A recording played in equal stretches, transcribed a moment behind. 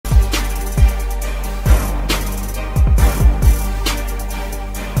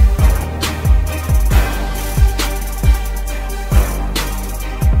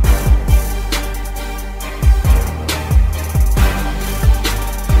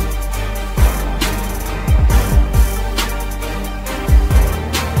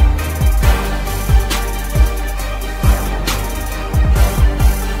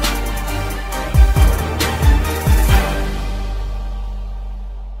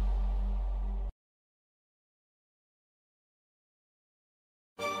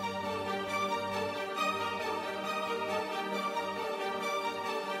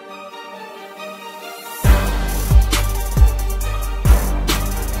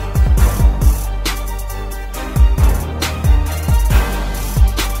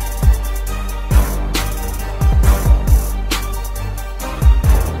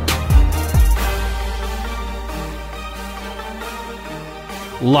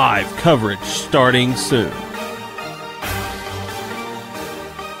Live coverage starting soon.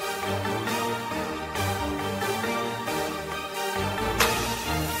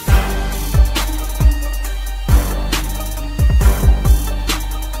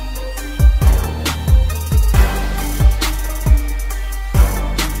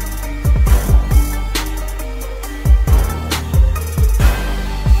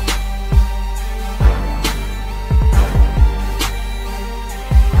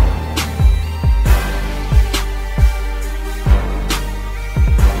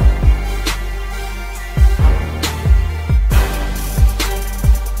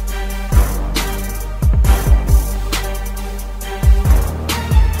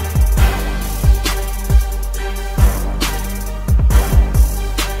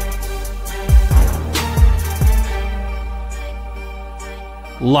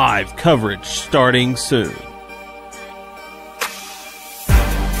 Live coverage starting soon.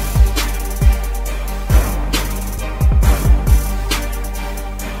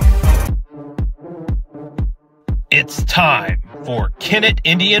 It's time for Kennett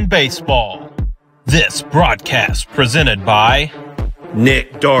Indian Baseball. This broadcast presented by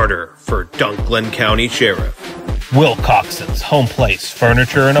Nick Darter for Dunklin County Sheriff, Wilcoxon's Home Place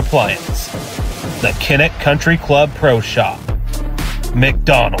Furniture and Appliance, the Kennett Country Club Pro Shop,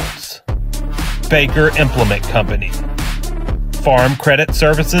 McDonald's, Baker Implement Company, Farm Credit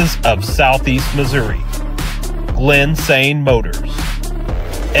Services of Southeast Missouri, Glen Sane Motors,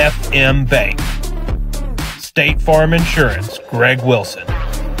 FM Bank, State Farm Insurance, Greg Wilson,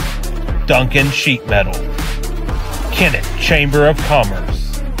 Duncan Sheet Metal, Kennett Chamber of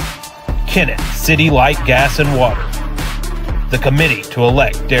Commerce, Kennett City Light Gas and Water, the committee to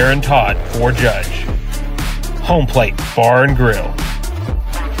elect Darren Todd for judge, Home Plate Bar and Grill,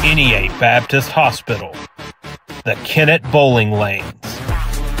 NEA Baptist Hospital, the Kennett Bowling Lanes,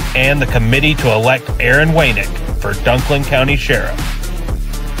 and the committee to elect Aaron Waynick for Dunklin County Sheriff.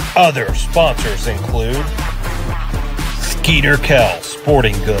 Other sponsors include Skeeter Kell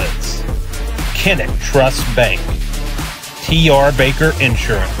Sporting Goods, Kennett Trust Bank, TR Baker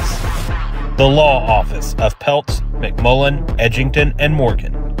Insurance, the Law Office of Peltz, McMullen, Edgington, and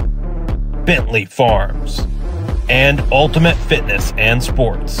Morgan, Bentley Farms, and Ultimate Fitness and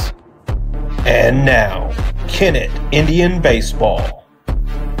Sports. And now, Kennett Indian Baseball.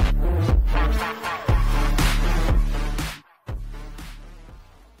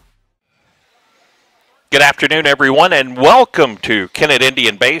 Good afternoon, everyone, and welcome to Kennett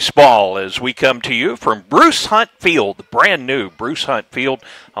Indian Baseball as we come to you from Bruce Hunt Field, the brand new Bruce Hunt Field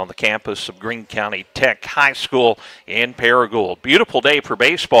on the campus of Greene County Tech High School in Paragould. Beautiful day for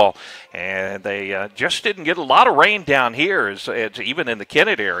baseball, and they just didn't get a lot of rain down here, as even in the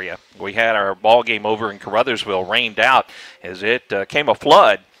Kennett area. We had our ball game over in Caruthersville rained out as it came a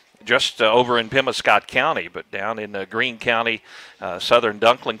flood just over in Pemiscot County, but down in Greene County, southern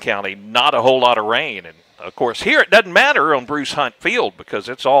Dunklin County, not a whole lot of rain. And of course, here it doesn't matter on Bruce Hunt Field because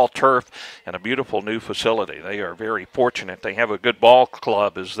it's all turf and a beautiful new facility. They are very fortunate. They have a good ball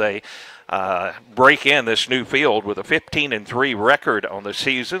club as they break in this new field with a 15-3 record on the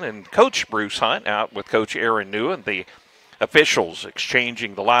season. And Coach Bruce Hunt out with Coach Aaron New and the officials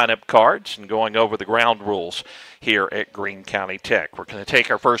exchanging the lineup cards and going over the ground rules here at Greene County Tech. We're going to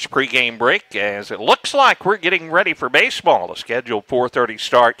take our first pregame break as it looks like we're getting ready for baseball. A scheduled 4:30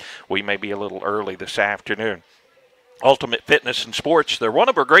 start. We may be a little early this afternoon. Ultimate Fitness and Sports, they're one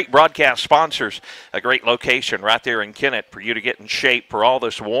of our great broadcast sponsors, a great location right there in Kennett for you to get in shape for all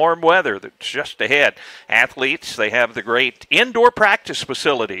this warm weather that's just ahead. Athletes, they have the great indoor practice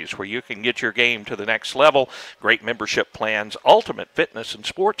facilities where you can get your game to the next level. Great membership plans. Ultimate Fitness and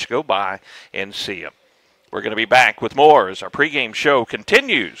Sports, go by and see them. We're going to be back with more as our pregame show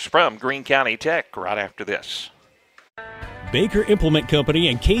continues from Greene County Tech right after this. Baker Implement Company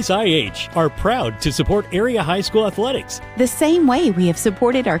and Case IH are proud to support area high school athletics. The same way we have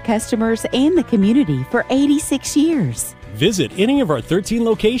supported our customers and the community for 86 years. Visit any of our 13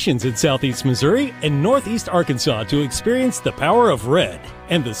 locations in Southeast Missouri and Northeast Arkansas to experience the power of red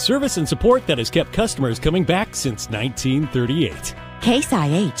and the service and support that has kept customers coming back since 1938. Case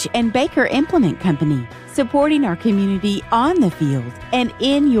IH and Baker Implement Company, supporting our community on the field and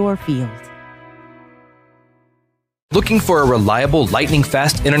in your field. Looking for a reliable,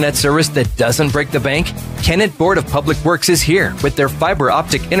 lightning-fast internet service that doesn't break the bank? Kennett Board of Public Works is here with their fiber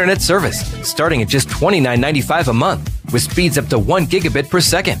optic internet service, starting at just $29.95 a month, with speeds up to 1 gigabit per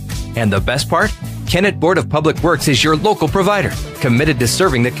second. And the best part? Kennett Board of Public Works is your local provider, committed to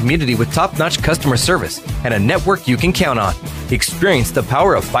serving the community with top-notch customer service and a network you can count on. Experience the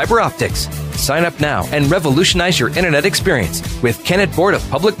power of fiber optics. Sign up now and revolutionize your internet experience with Kennett Board of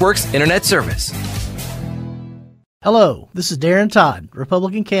Public Works Internet Service. Hello, this is Darren Todd,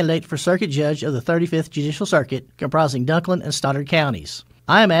 Republican candidate for Circuit Judge of the 35th Judicial Circuit, comprising Dunklin and Stoddard counties.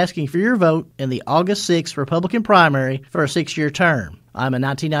 I am asking for your vote in the August 6th Republican primary for a 6-year term. I'm a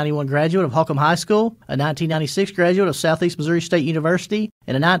 1991 graduate of Holcomb High School, a 1996 graduate of Southeast Missouri State University,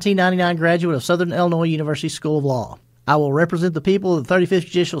 and a 1999 graduate of Southern Illinois University School of Law. I will represent the people of the 35th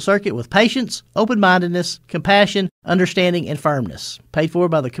Judicial Circuit with patience, open-mindedness, compassion, understanding, and firmness. Paid for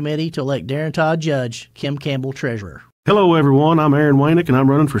by the committee to elect Darren Todd Judge, Kim Campbell Treasurer. Hello everyone, I'm Aaron Wainick and I'm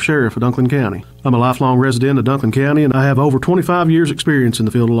running for Sheriff of Dunklin County. I'm a lifelong resident of Dunklin County and I have over 25 years experience in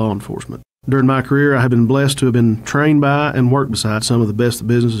the field of law enforcement. During my career, I have been blessed to have been trained by and worked beside some of the best the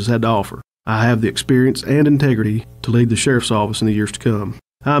business has had to offer. I have the experience and integrity to lead the Sheriff's Office in the years to come.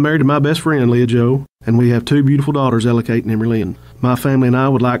 I'm married to my best friend, Leah Jo, and we have 2 beautiful daughters, Ella Kate and Emery Lynn. My family and I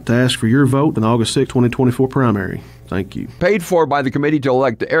would like to ask for your vote in the August 6, 2024 primary. Thank you. Paid for by the committee to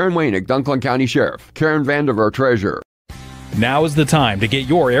elect Aaron Wainick, Dunklin County Sheriff, Karen Vandiver, Treasurer. Now is the time to get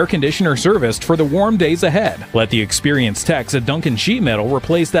your air conditioner serviced for the warm days ahead. Let the experienced techs at Duncan Sheet Metal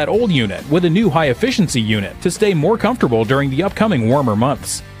replace that old unit with a new high-efficiency unit to stay more comfortable during the upcoming warmer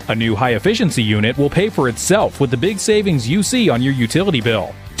months. A new high-efficiency unit will pay for itself with the big savings you see on your utility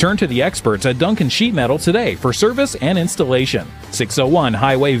bill. Turn to the experts at Duncan Sheet Metal today for service and installation. 601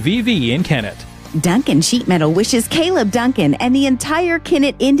 Highway VV in Kennett. Duncan Sheet Metal wishes Caleb Duncan and the entire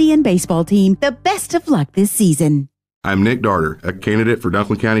Kennett Indian baseball team the best of luck this season. I'm Nick Darter, a candidate for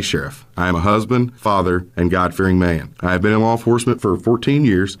Dunklin County Sheriff. I am a husband, father, and God-fearing man. I have been in law enforcement for 14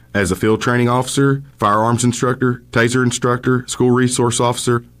 years as a field training officer, firearms instructor, taser instructor, school resource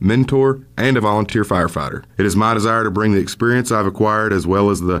officer, mentor, and a volunteer firefighter. It is my desire to bring the experience I've acquired as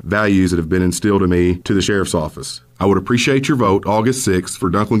well as the values that have been instilled in me to the Sheriff's Office. I would appreciate your vote August 6th for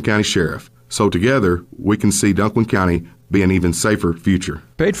Dunklin County Sheriff, so together we can see Dunklin County be an even safer future.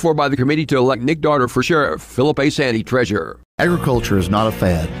 Paid for by the committee to elect Nick Darter for Sheriff, Philip A. Sandy, Treasurer. Agriculture is not a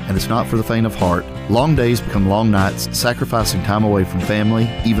fad, and it's not for the faint of heart. Long days become long nights, sacrificing time away from family,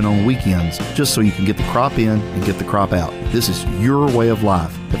 even on weekends, just so you can get the crop in and get the crop out. This is your way of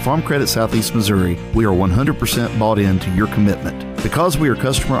life. At Farm Credit Southeast Missouri, we are 100% bought into your commitment. Because we are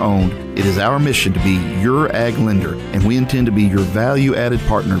customer-owned, it is our mission to be your ag lender, and we intend to be your value-added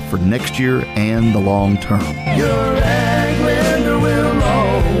partner for next year and the long term. Your ag lender will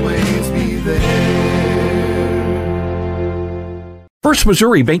always be there. First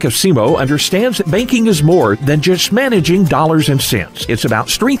Missouri Bank of SEMO understands that banking is more than just managing dollars and cents. It's about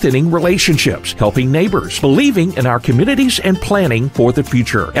strengthening relationships, helping neighbors, believing in our communities, and planning for the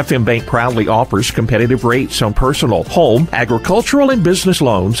future. FM Bank proudly offers competitive rates on personal, home, agricultural, and business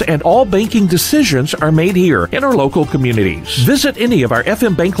loans, and all banking decisions are made here in our local communities. Visit any of our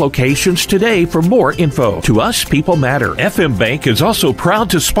FM Bank locations today for more info. To us, people matter. FM Bank is also proud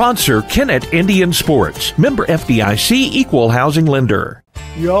to sponsor Kennett Indian Sports. Member FDIC, Equal Housing Lender.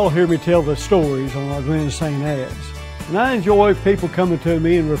 You all hear me tell the stories on our Glenn Saint ads, and I enjoy people coming to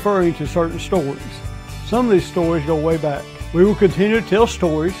me and referring to certain stories. Some of these stories go way back. We will continue to tell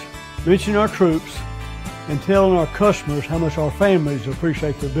stories, mention our troops, and telling our customers how much our families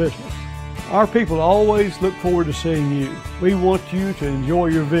appreciate their business. Our people always look forward to seeing you. We want you to enjoy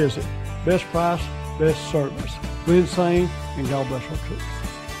your visit. Best price, best service. Glenn Saint, and God bless our troops.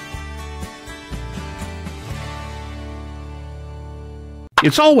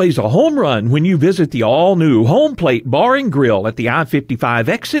 It's always a home run when you visit the all-new Home Plate Bar and Grill at the I-55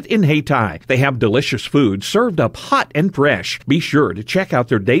 exit in Hayti. They have delicious food served up hot and fresh. Be sure to check out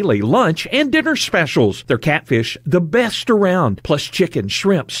their daily lunch and dinner specials. Their catfish, the best around, plus chicken,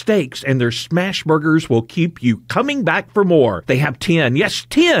 shrimp, steaks, and their smash burgers will keep you coming back for more. They have 10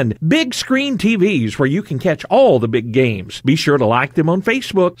 big screen TVs where you can catch all the big games. Be sure to like them on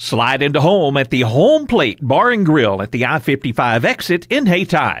Facebook. Slide into home at the Home Plate Bar and Grill at the I-55 exit in Hayti.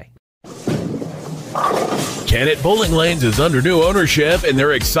 Kennett Bowling Lanes is under new ownership, and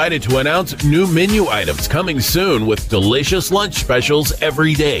they're excited to announce new menu items coming soon with delicious lunch specials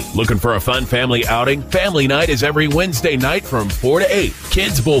every day. Looking for a fun family outing? Family night is every Wednesday night from 4 to 8.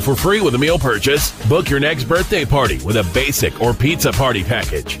 Kids bowl for free with a meal purchase. Book your next birthday party with a basic or pizza party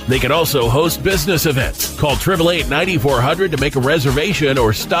package. They can also host business events. Call 888-9400 to make a reservation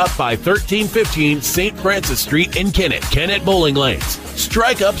or stop by 1315 St. Francis Street in Kennett. Kennett Bowling Lanes.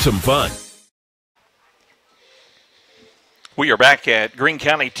 Strike up some fun. We are back at Greene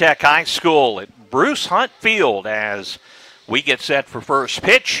County Tech High School at Bruce Hunt Field as we get set for first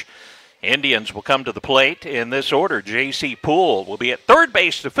pitch Indians will come to the plate in this order. J.C. Poole will be at third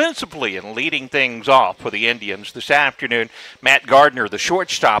base defensively and leading things off for the Indians this afternoon. Matt Gardner, the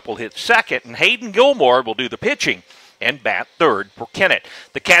shortstop, will hit second, and Hayden Gilmore will do the pitching and bat third for Kennett.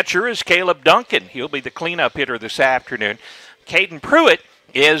 The catcher is Caleb Duncan. He'll be the cleanup hitter this afternoon. Caden Pruitt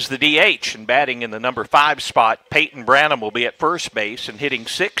is the DH, and batting in the number 5 spot, Peyton Branham will be at first base and hitting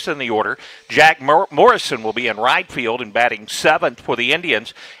 6th in the order. Jack Morrison will be in right field and batting 7th for the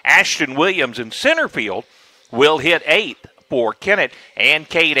Indians. Ashton Williams in center field will hit 8th for Kennett, and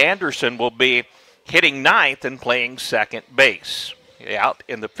Cade Anderson will be hitting 9th and playing second base. Out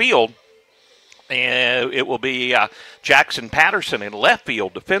in the field, and it will be Jackson Patterson in left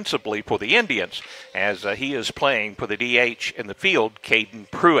field defensively for the Indians, as he is playing for the DH in the field,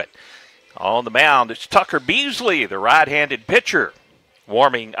 Caden Pruitt. On the mound, it's Tucker Beasley, the right-handed pitcher,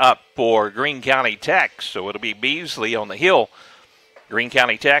 warming up for Greene County Tech. So it'll be Beasley on the hill. Greene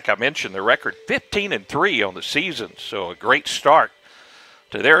County Tech, I mentioned the record 15-3 on the season, so a great start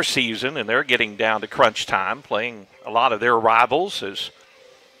to their season, and they're getting down to crunch time, playing a lot of their rivals as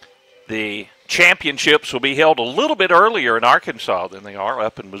the championships will be held a little bit earlier in Arkansas than they are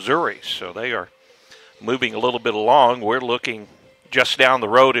up in Missouri. So they are moving a little bit along. We're looking just down the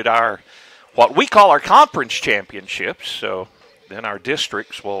road at our, what we call our conference championships. So then our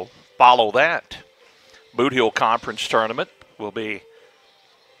districts will follow that. Boot Hill Conference Tournament will be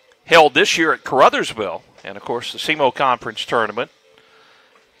held this year at Caruthersville. And, of course, the SEMO Conference Tournament,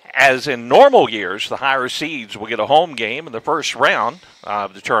 as in normal years, the higher seeds will get a home game in the first round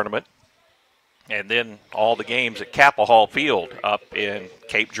of the tournament. And then all the games at Capel Hall Field up in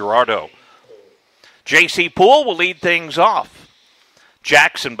Cape Girardeau. J.C. Poole will lead things off.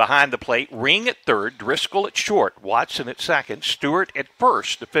 Jackson behind the plate, Ring at third, Driscoll at short, Watson at second, Stewart at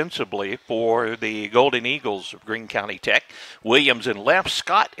first defensively for the Golden Eagles of Greene County Tech. Williams in left,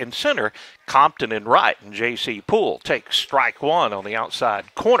 Scott in center, Compton in right, and J.C. Poole takes strike one on the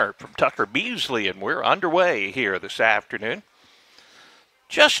outside corner from Tucker Beasley, and we're underway here this afternoon.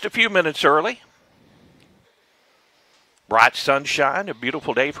 Just a few minutes early. Bright sunshine, a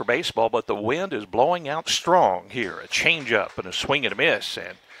beautiful day for baseball, but the wind is blowing out strong here. A changeup and a swing and a miss,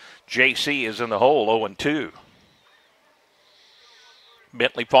 and JC is in the hole, 0-2.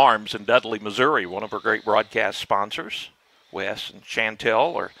 Bentley Farms in Dudley, Missouri, one of our great broadcast sponsors. Wes and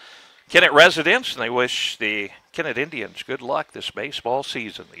Chantel are Kennett residents, and they wish the Kennett Indians good luck this baseball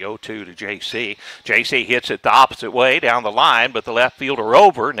season. The 0-2 to JC. JC hits it the opposite way down the line, but the left fielder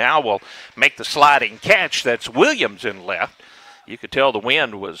over. Now will make the sliding catch. That's Williams in left. You could tell the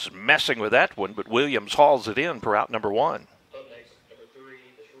wind was messing with that one, but Williams hauls it in for out number 1.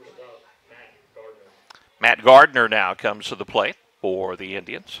 Matt Gardner now comes to the plate for the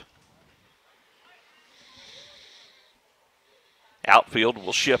Indians. Outfield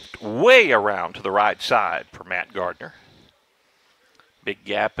will shift way around to the right side for Matt Gardner. Big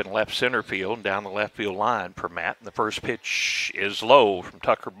gap in left center field and down the left field line for Matt. And the first pitch is low from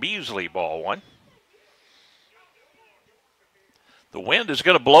Tucker Beasley, ball 1. The wind is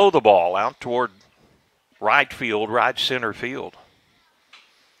going to blow the ball out toward right field, right center field.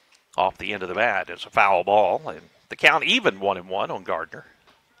 Off the end of the bat. It's a foul ball, and the count even 1-1 on Gardner.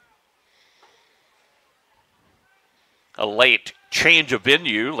 A late change of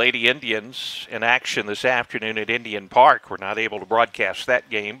venue. Lady Indians in action this afternoon at Indian Park. We're not able to broadcast that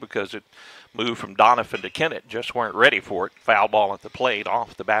game because it moved from Doniphan to Kennett. Just weren't ready for it. Foul ball at the plate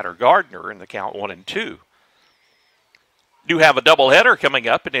off the batter Gardner, and the count 1-2. Do have a doubleheader coming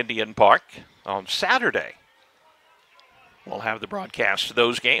up at Indian Park on Saturday. We'll have the broadcast of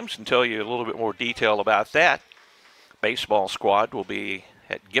those games and tell you a little bit more detail about that. Baseball squad will be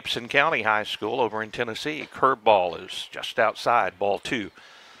at Gibson County High School over in Tennessee. Curveball is just outside, ball 2.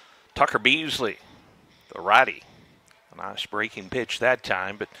 Tucker Beasley, the righty. A nice breaking pitch that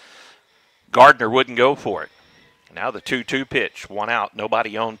time, but Gardner wouldn't go for it. Now the 2-2 pitch, 1 out,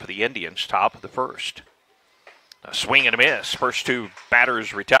 nobody on for the Indians, top of the first. A swing and a miss. First 2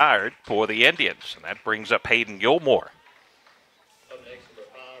 batters retired for the Indians, and that brings up Hayden Gilmore.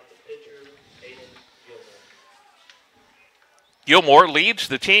 Gilmore leads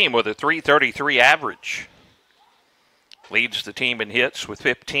the team with a .333 average. Leads the team in hits with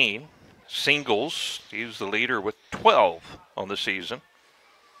 15. Singles, he's the leader with 12 on the season.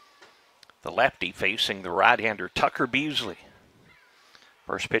 The lefty facing the right-hander Tucker Beasley.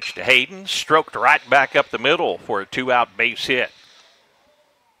 First pitch to Hayden, stroked right back up the middle for a 2-out base hit.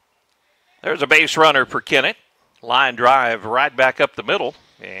 There's a base runner for Kennett. Line drive right back up the middle,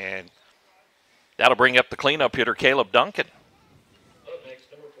 and that'll bring up the cleanup hitter Caleb Duncan.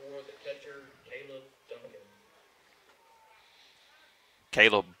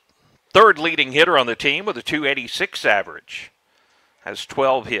 Caleb third leading hitter on the team with a .286 average. Has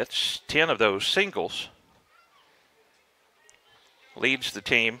 12 hits, 10 of those singles. Leads the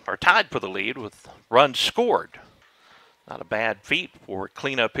team, or tied for the lead with runs scored. Not a bad feat for a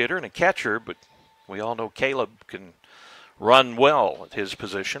cleanup hitter and a catcher, but we all know Caleb can run well at his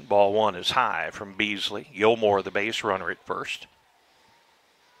position. Ball one is high from Beasley. Gilmore, the base runner, at first.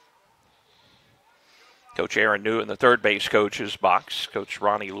 Coach Aaron New in the third base coach's box. Coach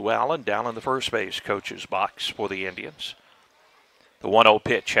Ronnie Llewellyn down in the first base coach's box for the Indians. The 1-0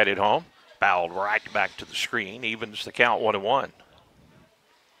 pitch headed home. Fouled right back to the screen. Evens the count 1-1.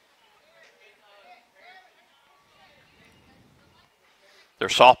 Their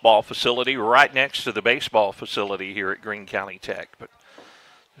softball facility right next to the baseball facility here at Greene County Tech. But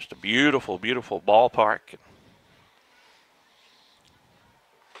just a beautiful, beautiful ballpark.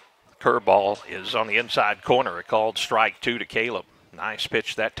 The curveball is on the inside corner. A called strike 2 to Caleb. Nice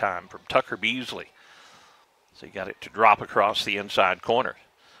pitch that time from Tucker Beasley. So he got it to drop across the inside corner.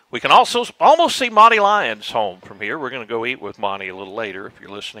 We can also almost see Monty Lyons home from here. We're going to go eat with Monty a little later. If you're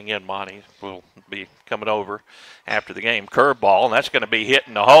listening in, Monty will be coming over after the game. Curveball, and that's going to be hit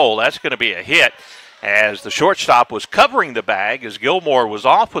in the hole. That's going to be a hit as the shortstop was covering the bag as Gilmore was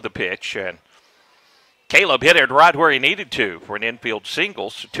off with the pitch. And Caleb hit it right where he needed to for an infield single.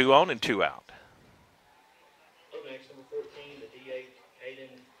 So 2 on and 2 out.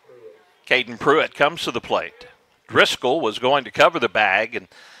 Caden Pruitt comes to the plate. Driscoll was going to cover the bag and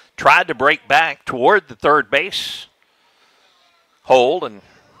tried to break back toward the third base hole and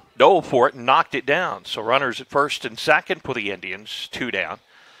dove for it and knocked it down. So runners at first and second for the Indians, 2 down.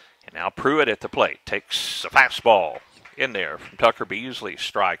 And now Pruitt at the plate takes a fastball in there from Tucker Beasley,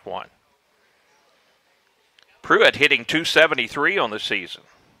 strike 1. Pruitt hitting .273 on the season.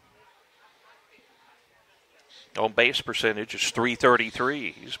 On base percentage is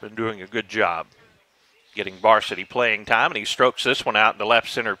 .333. He's been doing a good job getting varsity playing time, and he strokes this one out in the left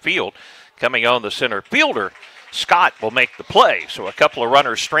center field. Coming on the center fielder, Scott will make the play. So a couple of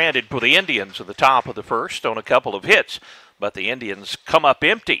runners stranded for the Indians at the top of the first on a couple of hits. But the Indians come up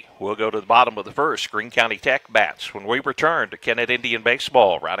empty. We'll go to the bottom of the first. Greene County Tech bats when we return to Kennett Indian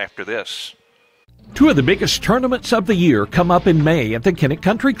Baseball right after this. 2 of the biggest tournaments of the year come up in May at the Kennett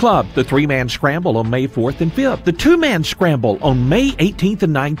Country Club. The 3-man scramble on May 4th and 5th. The 2-man scramble on May 18th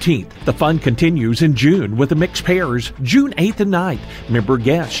and 19th. The fun continues in June with the mixed pairs June 8th and 9th. Member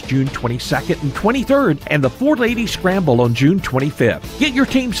guests June 22nd and 23rd. And the 4-lady scramble on June 25th. Get your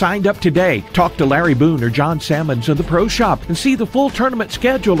team signed up today. Talk to Larry Boone or John Sammons in the Pro Shop and see the full tournament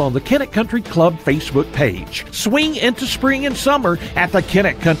schedule on the Kennett Country Club Facebook page. Swing into spring and summer at the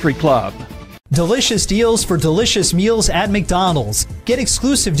Kennett Country Club. Delicious deals for delicious meals at McDonald's. Get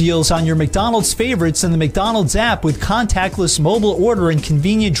exclusive deals on your McDonald's favorites in the McDonald's app with contactless mobile order and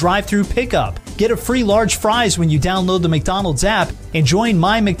convenient drive-through pickup. Get a free large fries when you download the McDonald's app and join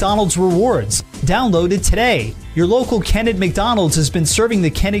My McDonald's Rewards. Download it today. Your local Kennett McDonald's has been serving the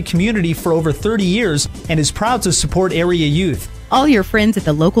Kennett community for over 30 years and is proud to support area youth. All your friends at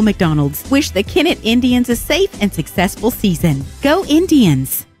the local McDonald's wish the Kennett Indians a safe and successful season. Go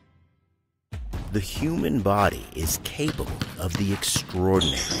Indians! The human body is capable of the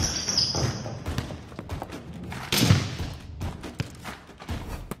extraordinary.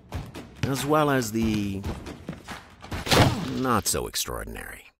 As well as the not so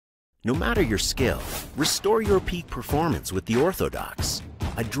extraordinary. No matter your skill, restore your peak performance with the Orthodox,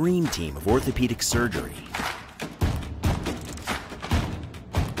 a dream team of orthopedic surgery.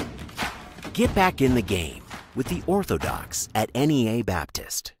 Get back in the game with the Orthodox at NEA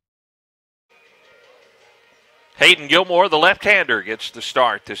Baptist. Hayden Gilmore, the left-hander, gets the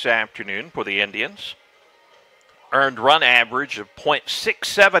start this afternoon for the Indians. Earned run average of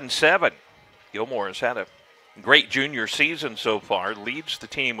 .677. Gilmore has had a great junior season so far. Leads the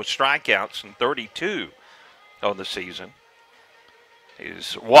team with strikeouts in 32 on the season.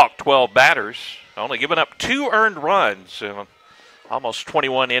 He's walked 12 batters, only given up 2 earned runs in almost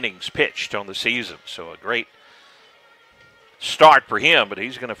 21 innings pitched on the season. So a great start for him, but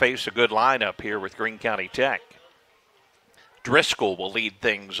he's going to face a good lineup here with Greene County Tech. Driscoll will lead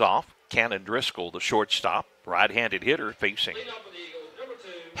things off. Cannon Driscoll, the shortstop, right-handed hitter, facing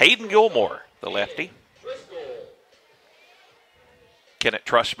Hayden Gilmore, the lefty. Kennett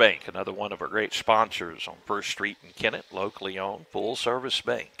Trust Bank, another one of our great sponsors on First Street in Kennett, locally owned, full-service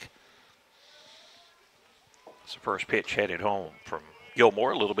bank. It's the first pitch headed home from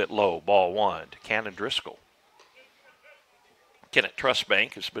Gilmore, a little bit low, ball 1 to Cannon Driscoll. Kennett Trust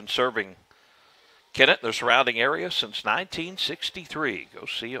Bank has been serving Kennett, the surrounding area, since 1963. Go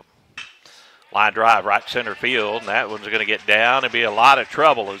see them. Line drive right center field, and that one's going to get down and be a lot of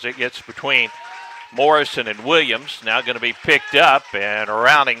trouble as it gets between Morrison and Williams. Now going to be picked up and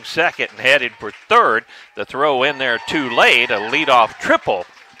rounding second and headed for third. The throw in there too late, a leadoff triple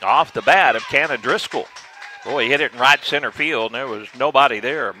off the bat of Cannon Driscoll. Boy, he hit it in right center field, and there was nobody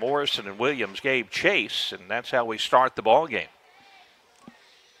there. Morrison and Williams gave chase, and that's how we start the ball game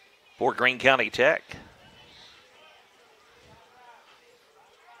for Greene County Tech.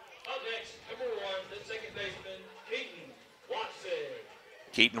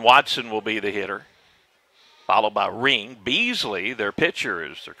 Keaton Watson will be the hitter, followed by Ring. Beasley, their pitcher,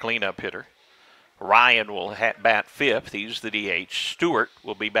 is their cleanup hitter. Ryan will bat fifth. He's the DH. Stewart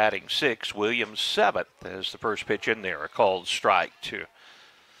will be batting sixth. Williams seventh as the first pitch in there. A called strike to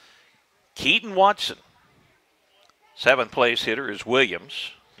Keaton Watson. Seventh place hitter is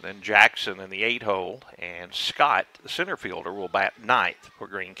Williams. Then Jackson in the 8-hole. And Scott, the center fielder, will bat ninth for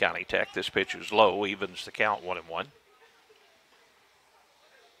Greene County Tech. This pitch is low, evens the count 1-1.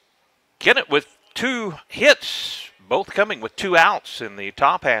 Kennett with 2 hits, both coming with 2 outs in the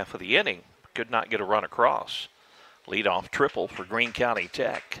top half of the inning. Could not get a run across. Leadoff triple for Greene County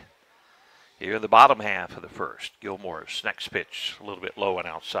Tech. Here in the bottom half of the first. Gilmore's next pitch a little bit low and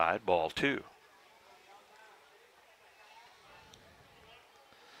outside, ball 2.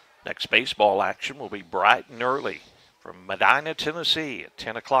 Next baseball action will be bright and early from Medina, Tennessee at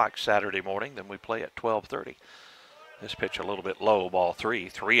 10 o'clock Saturday morning. Then we play at 12:30. This pitch a little bit low, ball 3.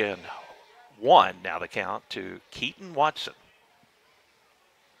 3-1 now the count to Keaton Watson.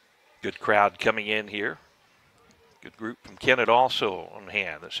 Good crowd coming in here. Good group from Kennett also on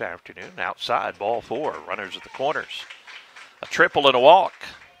hand this afternoon. Outside, ball 4. Runners at the corners. A triple and a walk.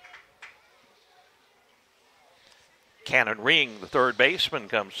 Cannon Ring, the third baseman,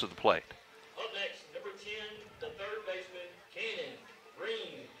 comes to the plate. Up next, number 10, the third baseman, Cannon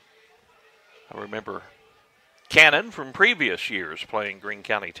Ring. I remember Cannon from previous years playing Greene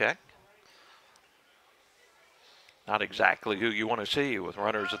County Tech. Not exactly who you want to see with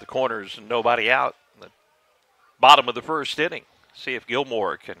runners at the corners and nobody out in the bottom of the first inning. See if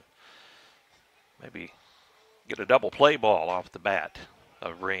Gilmore can maybe get a double play ball off the bat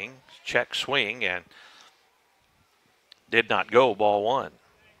of Ring. Check swing and did not go, ball 1.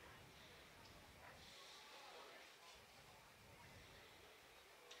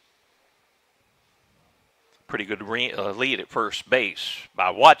 Pretty good lead at first base by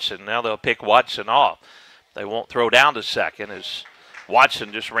Watson. Now they'll pick Watson off. They won't throw down to second as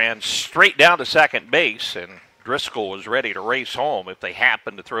Watson just ran straight down to second base, and Driscoll was ready to race home if they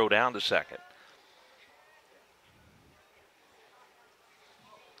happened to throw down to second.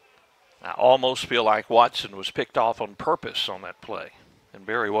 I almost feel like Watson was picked off on purpose on that play, and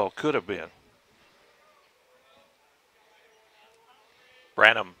very well could have been.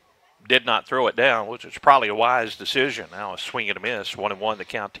 Branham did not throw it down, which is probably a wise decision. Now a swing and a miss, 1-1 the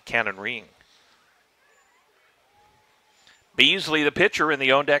count to Cannon Ring. Beasley, the pitcher, in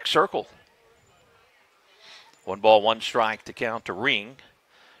the on-deck circle. 1 ball, 1 strike to count to Ring.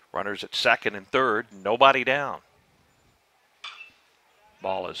 Runners at second and third, nobody down.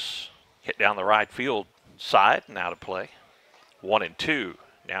 Ball is hit down the right field side and out of play. 1-2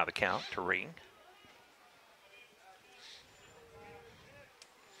 now the count to Ring.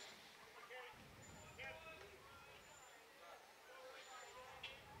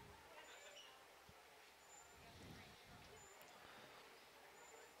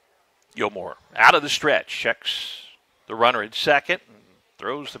 Gilmore out of the stretch, checks the runner at second, and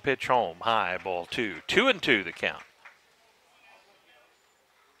throws the pitch home. High, ball 2. 2-2 the count.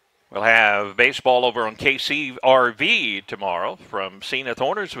 We'll have baseball over on KCRV tomorrow from Zenith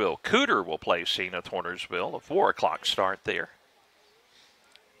Hornersville. Cooter will play Zenith Hornersville, a 4 o'clock start there.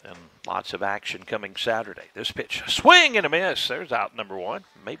 And lots of action coming Saturday. This pitch, a swing and a miss. There's out number 1.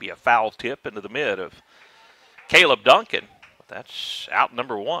 Maybe a foul tip into the mid of Caleb Duncan. But that's out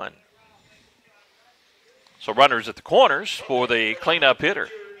number 1. So runners at the corners for the cleanup hitter,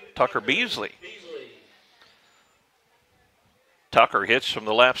 Tucker Beasley. Tucker hits from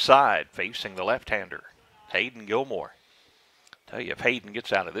the left side, facing the left-hander, Hayden Gilmore. Tell you, if Hayden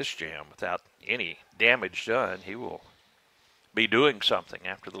gets out of this jam without any damage done, he will be doing something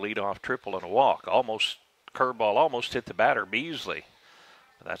after the leadoff triple and a walk. Almost, curveball almost hit the batter, Beasley.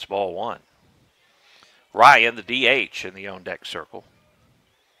 That's ball 1. Ryan, the DH, in the on-deck circle.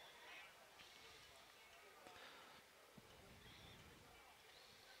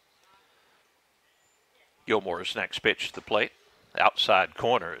 Gilmore's next pitch to the plate. Outside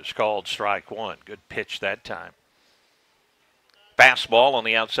corner is called strike 1. Good pitch that time. Fastball on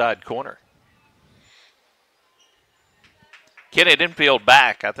the outside corner. Kennett infield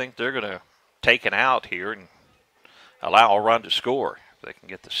back. I think they're going to taken out here and allow a run to score. They can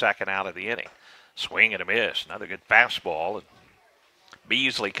get the second out of the inning. Swing and a miss. Another good fastball. And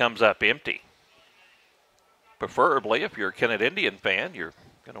Beasley comes up empty. Preferably, if you're a Kennett Indian fan, you're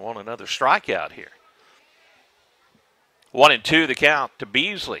going to want another strikeout here. 1-2 the count to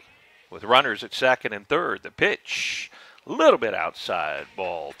Beasley with runners at second and third. The pitch, a little bit outside,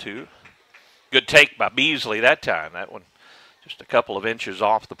 ball two. Good take by Beasley that time. That one just a couple of inches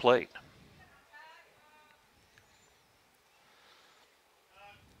off the plate.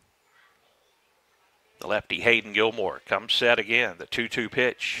 The lefty Hayden Gilmore comes set again. The 2-2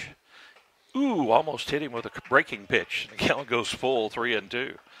 pitch. Ooh, almost hit him with a breaking pitch. The count goes full,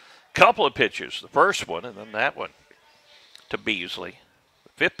 3-2. Couple of pitches. The first one and then that one to Beasley. The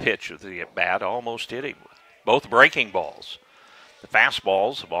fifth pitch of the at-bat almost hit him with both breaking balls. The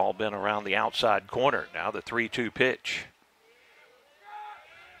fastballs have all been around the outside corner. Now the 3-2 pitch.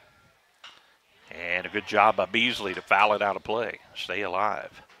 And a good job by Beasley to foul it out of play. Stay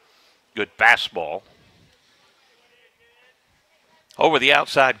alive. Good fastball. Over the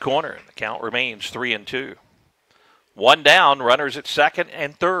outside corner, and the count remains 3-2. One down, runners at second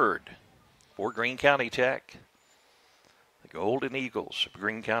and third for Greene County Tech. The Golden Eagles of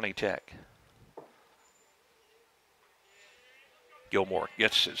Greene County Tech. Gilmore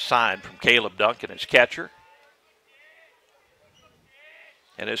gets his sign from Caleb Duncan, his catcher.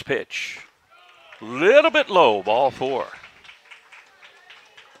 And his pitch. Little bit low, ball four.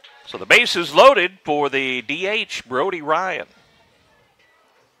 So the base is loaded for the DH, Brody Ryan.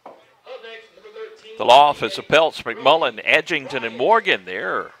 The law office of Peltz, McMullen, Edgington, and Morgan.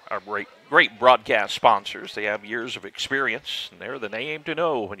 They're our great broadcast sponsors. They have years of experience, and they're the name to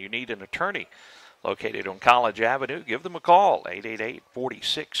know when you need an attorney. Located on College Avenue, give them a call,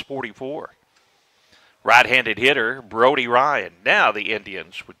 888-4644. Right-handed hitter, Brody Ryan. Now the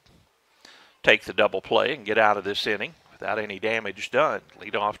Indians would take the double play and get out of this inning without any damage done.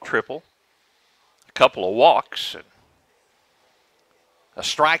 Leadoff triple, a couple of walks, and a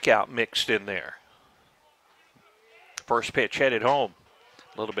strikeout mixed in there. First pitch headed home,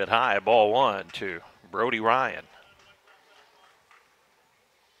 a little bit high, ball one to Brody Ryan.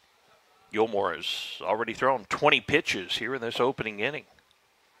 Gilmore has already thrown 20 pitches here in this opening inning.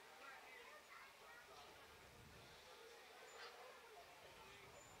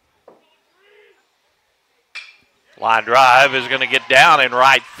 Line drive is going to get down in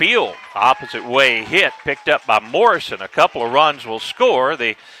right field. Opposite way hit, picked up by Morrison. A couple of runs will score.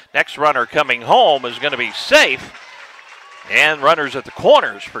 The next runner coming home is going to be safe. And runners at the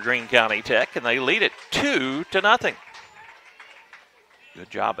corners for Greene County Tech, and they lead it 2-0. Good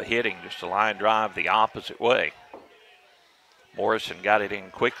job of hitting, just a line drive the opposite way. Morrison got it in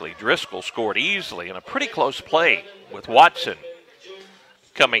quickly. Driscoll scored easily in a pretty close play with Watson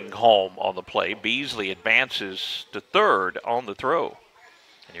coming home on the play. Beasley advances to third on the throw.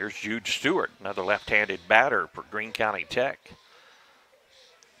 And here's Jude Stewart, another left-handed batter for Greene County Tech.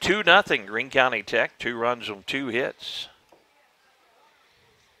 2-0 Greene County Tech, 2 runs on 2 hits.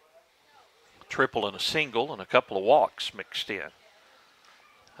 Triple and a single and a couple of walks mixed in.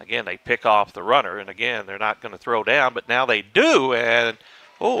 Again, they pick off the runner, and again, they're not going to throw down, but now they do, and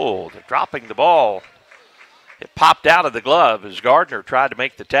they're dropping the ball. It popped out of the glove as Gardner tried to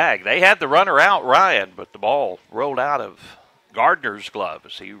make the tag. They had the runner out, Ryan, but the ball rolled out of Gardner's glove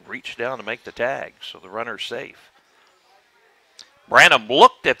as he reached down to make the tag, so the runner's safe. Branham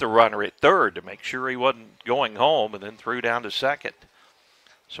looked at the runner at third to make sure he wasn't going home and then threw down to second.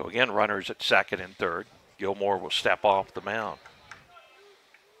 So again, runners at second and third. Gilmore will step off the mound.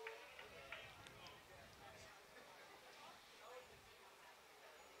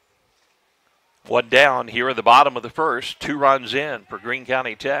 One down here in the bottom of the first. 2 runs in for Greene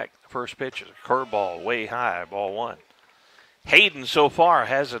County Tech. The first pitch is a curveball way high, ball one. Hayden so far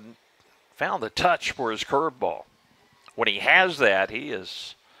hasn't found the touch for his curveball. When he has that, he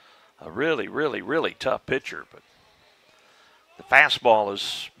is a really, really, really tough pitcher. But the fastball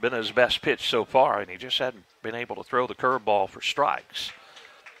has been his best pitch so far, and he just hadn't been able to throw the curveball for strikes.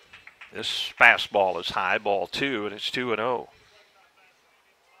 This fastball is high, ball two, and it's 2-0.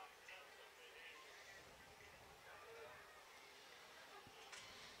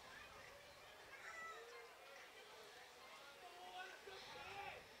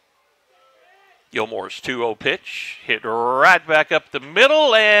 Gilmore's 2-0 pitch, hit right back up the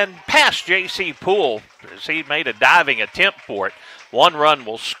middle and past J.C. Poole as he made a diving attempt for it. 1 run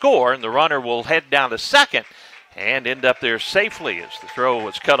will score, and the runner will head down to second and end up there safely as the throw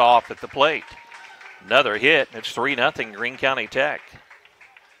was cut off at the plate. Another hit, and it's 3-0 Greene County Tech.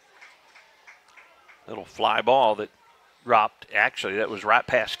 Little fly ball that dropped. Actually, that was right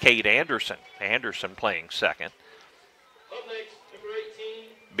past Kate Anderson. Anderson playing second. Up next, number 18.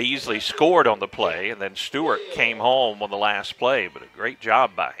 Beasley scored on the play, and then Stewart came home on the last play, but a great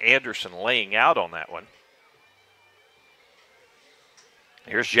job by Anderson laying out on that one.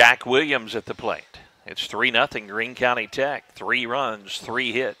 Here's Jack Williams at the plate. It's 3-0 Greene County Tech. 3 runs,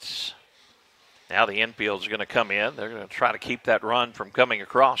 3 hits. Now the infield's going to come in. They're going to try to keep that run from coming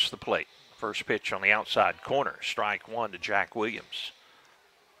across the plate. First pitch on the outside corner. Strike 1 to Jack Williams.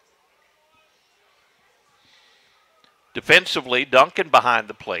 Defensively, Duncan behind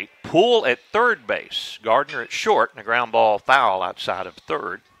the plate. Poole at third base. Gardner at short, and a ground ball foul outside of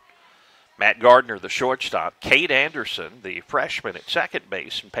third. Matt Gardner, the shortstop. Kate Anderson, the freshman, at second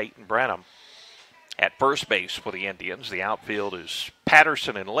base, and Peyton Branham at first base for the Indians. The outfield is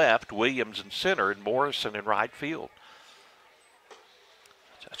Patterson in left, Williams in center, and Morrison in right field.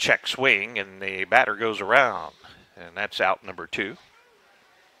 It's a check swing, and the batter goes around, and that's out number 2.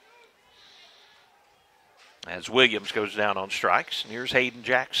 As Williams goes down on strikes, and here's Hayden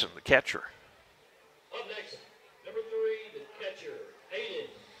Jackson, the catcher. Up next, number 3, the catcher, Hayden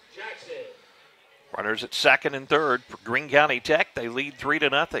Jackson. Runners at second and third for Greene County Tech. They lead 3-0.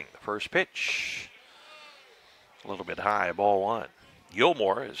 The first pitch, a little bit high, ball 1.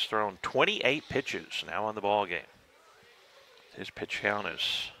 Gilmore has thrown 28 pitches now in the ball game. His pitch count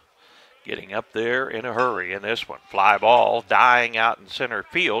is getting up there in a hurry in this one. Fly ball dying out in center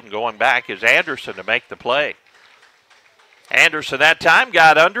field, and going back is Anderson to make the play. Anderson that time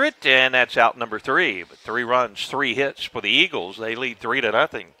got under it, and that's out number 3. But 3 runs, 3 hits for the Eagles. They lead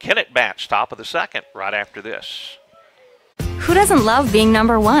 3-0. Kennett bats top of the second right after this. Who doesn't love being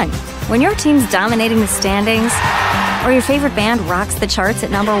number 1? When your team's dominating the standings, or your favorite band rocks the charts at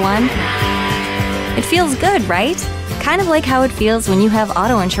number 1, it feels good, right? Kind of like how it feels when you have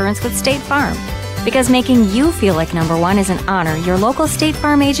auto insurance with State Farm. Because making you feel like number 1 is an honor your local State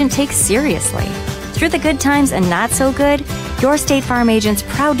Farm agent takes seriously. Through the good times and not so good, your State Farm agent's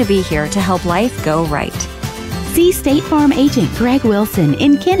proud to be here to help life go right. See State Farm agent Greg Wilson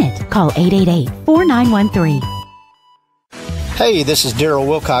in Kennett. Call 888-4913. Hey, this is Daryl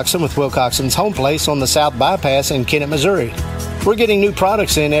Wilcoxon with Wilcoxon's Home Place on the South Bypass in Kennett, Missouri. We're getting new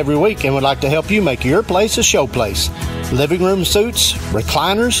products in every week and would like to help you make your place a show place. Living room suites,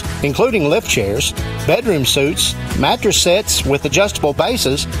 recliners, including lift chairs, bedroom suites, mattress sets with adjustable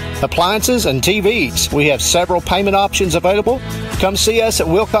bases, appliances, and TVs. We have several payment options available. Come see us at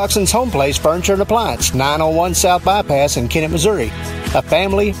Wilcoxon's Home Place Furniture and Appliance, 901 South Bypass in Kennett, Missouri. A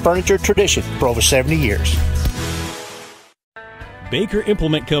family furniture tradition for over 70 years. Baker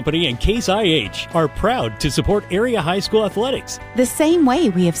Implement Company and Case IH are proud to support area high school athletics. The same way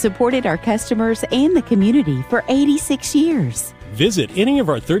we have supported our customers and the community for 86 years. Visit any of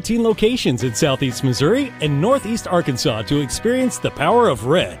our 13 locations in Southeast Missouri and Northeast Arkansas to experience the power of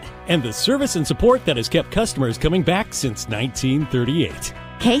red and the service and support that has kept customers coming back since 1938.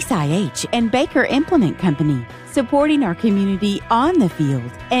 Case IH and Baker Implement Company, supporting our community on the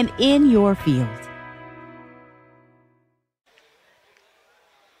field and in your field.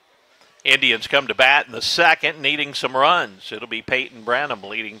 Indians come to bat in the second, needing some runs. It'll be Peyton Branham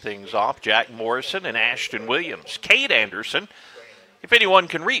leading things off, Jack Morrison and Ashton Williams. Kate Anderson, if anyone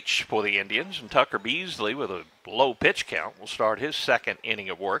can reach for the Indians, and Tucker Beasley with a low pitch count will start his second inning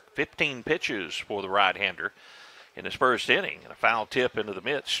of work. 15 pitches for the right-hander in his first inning, and a foul tip into the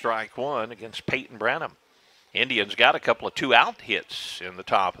midst, strike 1 against Peyton Branham. Indians got a couple of 2-out hits in the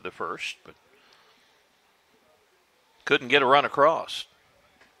top of the first, but couldn't get a run across.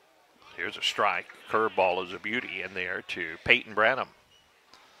 Here's a strike. Curveball is a beauty in there to Peyton Branham.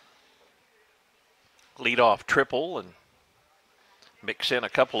 Leadoff triple and mix in a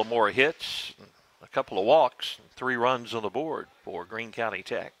couple of more hits, a couple of walks, and 3 runs on the board for Greene County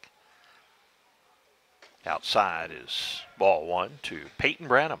Tech. Outside is ball 1 to Peyton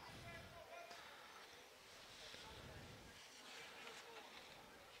Branham.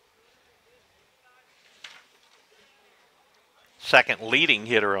 Second leading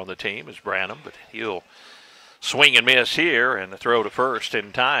hitter on the team is Branham, but he'll swing and miss here and the throw to first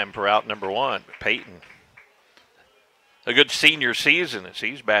in time for out number 1. But Peyton, a good senior season as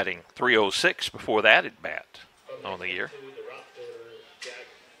he's batting .306 before that at bat on the year.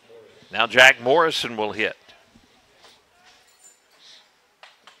 Now Jack Morrison will hit.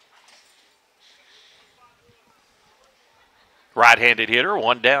 Right-handed hitter,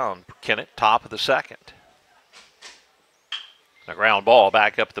 1 down for Kennett, top of the second. A ground ball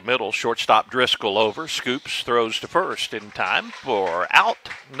back up the middle. Shortstop Driscoll over. Scoops throws to first in time for out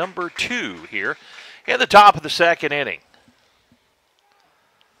number 2 here in the top of the second inning.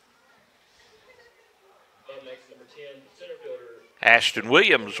 Up next, number 10, Ashton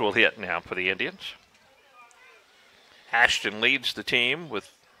Williams will hit now for the Indians. Ashton leads the team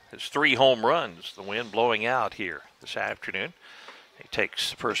with his 3 home runs. The wind blowing out here this afternoon. He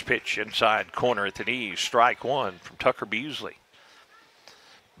takes the first pitch inside corner at the knees. Strike 1 from Tucker Beasley.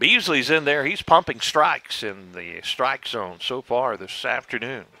 Beasley's in there. He's pumping strikes in the strike zone so far this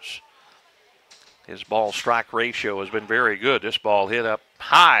afternoon. His ball-strike ratio has been very good. This ball hit up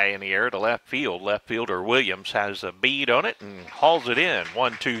high in the air to left field. Left fielder Williams has a bead on it and hauls it in.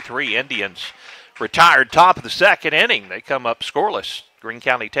 1-2-3. Indians retired top of the second inning. They come up scoreless. Greene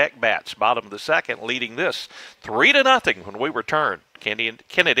County Tech bats bottom of the second, leading this 3-0 when we return.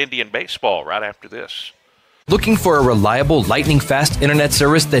 Kennett Indian baseball right after this. Looking for a reliable, lightning-fast internet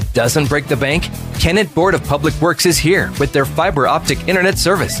service that doesn't break the bank? Kennett Board of Public Works is here with their fiber optic internet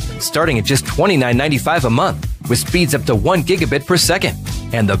service, starting at just $29.95 a month, with speeds up to 1 gigabit per second.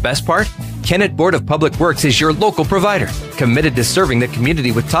 And the best part? Kennett Board of Public Works is your local provider, committed to serving the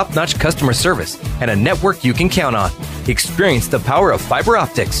community with top-notch customer service and a network you can count on. Experience the power of fiber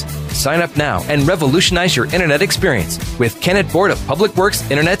optics. Sign up now and revolutionize your internet experience with Kennett Board of Public Works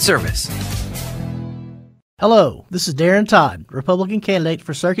Internet Service. Hello, this is Darren Todd, Republican candidate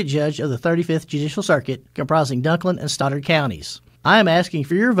for Circuit Judge of the 35th Judicial Circuit, comprising Dunklin and Stoddard counties. I am asking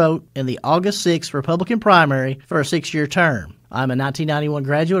for your vote in the August 6th Republican primary for a 6-year term. I'm a 1991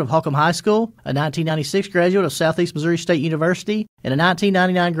 graduate of Holcomb High School, a 1996 graduate of Southeast Missouri State University, and a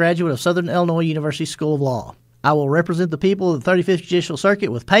 1999 graduate of Southern Illinois University School of Law. I will represent the people of the 35th Judicial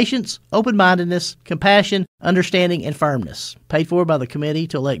Circuit with patience, open-mindedness, compassion, understanding, and firmness. Paid for by the committee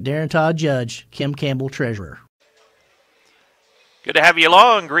to elect Darren Todd Judge, Kim Campbell Treasurer. Good to have you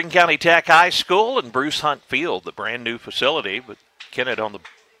along. Greene County Tech High School and Bruce Hunt Field, the brand new facility, but Kennett on the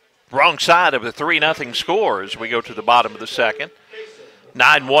wrong side of the 3-0 score as we go to the bottom of the second.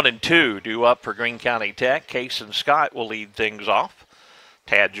 9-1-2 due up for Greene County Tech. Cason Scott will lead things off.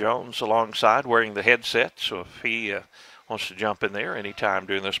 Tad Jones alongside wearing the headset, so if he wants to jump in there anytime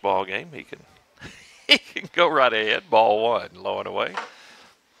during this ball game, he can go right ahead. Ball 1, low and away.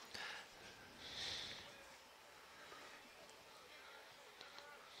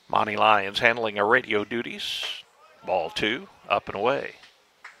 Monty Lyons handling our radio duties. Ball 2, up and away.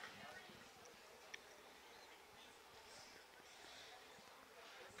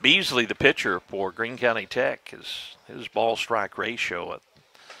 Beasley, the pitcher for Greene County Tech, his ball-strike ratio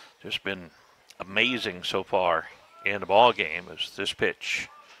just been amazing so far in the ball game. As this pitch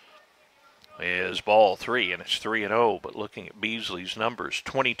is ball 3, and it's 3-0. But looking at Beasley's numbers,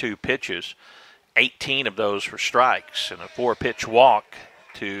 22 pitches, 18 of those for strikes, and a 4-pitch walk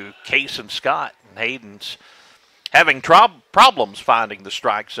to Cason Scott. And Hayden's having problems finding the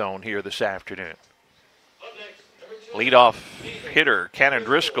strike zone here this afternoon. Leadoff hitter Cannon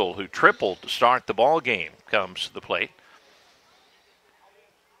Driscoll, who tripled to start the ball game, comes to the plate.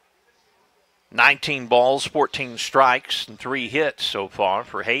 19 balls, 14 strikes, and 3 hits so far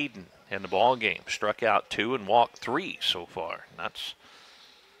for Hayden in the ball game. Struck out 2 and walked 3 so far. That's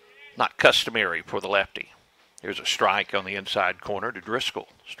not customary for the lefty. Here's a strike on the inside corner to Driscoll.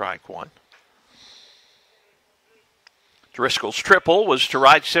 Strike 1. Driscoll's triple was to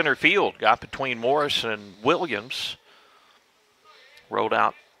right center field. Got between Morris and Williams. Rolled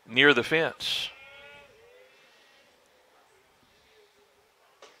out near the fence.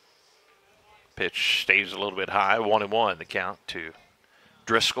 Pitch stays a little bit high. 1-1 the count to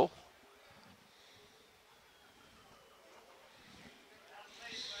Driscoll.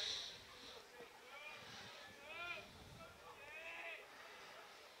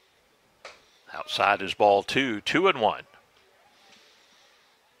 Outside is ball 2, 2-1.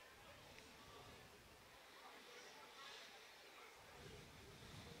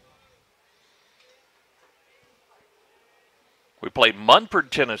 We play Munford,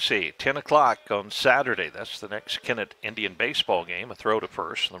 Tennessee, 10 o'clock on Saturday. That's the next Kennett Indian baseball game. A throw to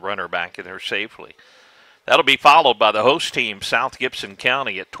first and the runner back in there safely. That'll be followed by the host team, South Gibson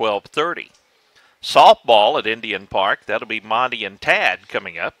County, at 12:30. Softball at Indian Park. That'll be Monty and Tad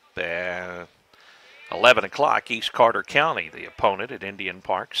coming up. 11 o'clock, East Carter County, the opponent at Indian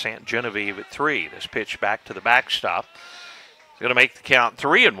Park. St. Genevieve at 3. This pitch back to the backstop. It's going to make the count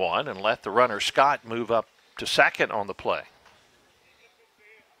 3-1 and let the runner Scott move up to second on the play.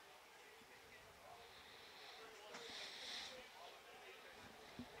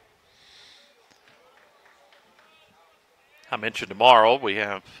 I mentioned tomorrow we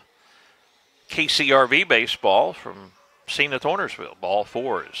have KCRV baseball from Cena Thornersville. Ball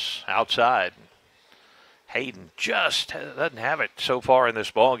 4 is outside. Hayden just doesn't have it so far in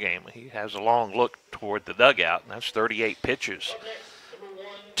this ball game. He has a long look toward the dugout, and that's 38 pitches.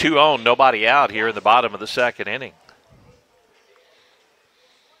 2 on, nobody out here in the bottom of the second inning.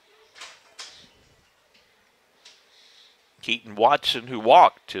 Keaton Watson, who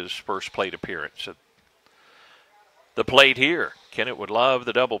walked his first plate appearance at the plate here. Kennett would love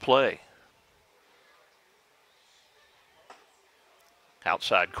the double play.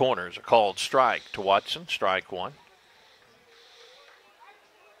 Outside corner is a called strike to Watson, strike one.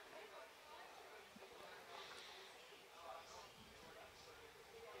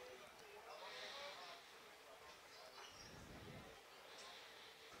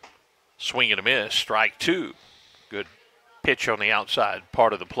 Swing and a miss, strike two. Good pitch on the outside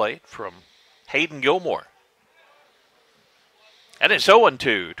part of the plate from Hayden Gilmore. And it's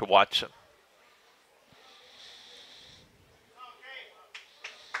 0-2 to Watson.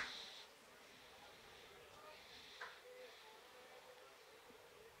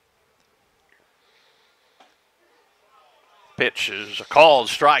 Pitch is a called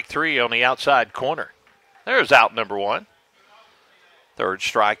strike three on the outside corner. There's out number one. Third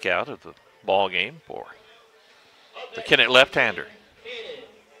strikeout of the ball game for the Kennett left-hander.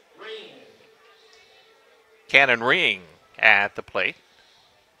 Cannon Ring at the plate.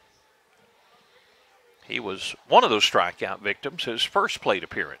 He was one of those strikeout victims, his first plate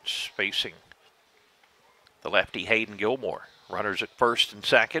appearance, facing the lefty Hayden Gilmore. Runners at first and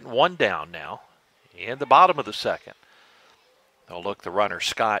second, one down now in the bottom of the second. They'll look the runner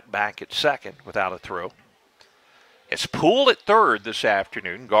Scott back at second without a throw. It's Poole at third this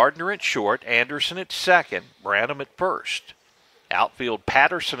afternoon, Gardner at short, Anderson at second, Branham at first. Outfield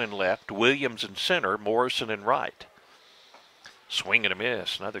Patterson in left, Williams in center, Morrison in right. Swing and a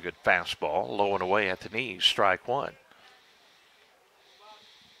miss, another good fastball, low and away at the knees, strike one.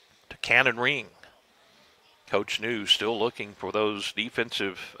 To Cannon Ring. Coach New still looking for those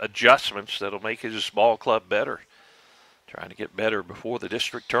defensive adjustments that'll make his ball club better. Trying to get better before the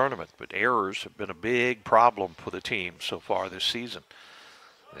district tournament, but errors have been a big problem for the team so far this season.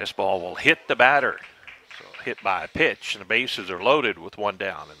 This ball will hit the batter. So hit by a pitch, and the bases are loaded with one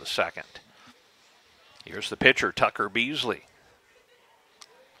down in the second. Here's the pitcher, Tucker Beasley.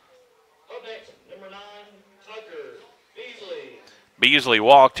 Up next, number 9, Tucker Beasley. Beasley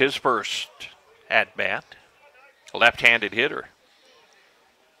walked his first at-bat. Left-handed hitter.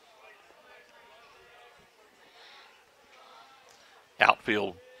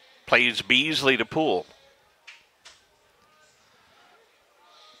 Outfield plays Beasley to Poole.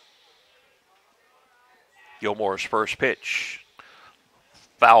 Gilmore's first pitch.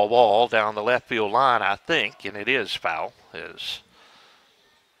 Foul ball down the left field line, I think, and it is foul. Is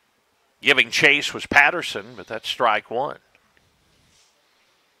giving chase was Patterson, but that's strike one.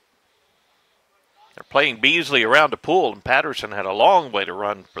 They're playing Beasley around to Poole, and Patterson had a long way to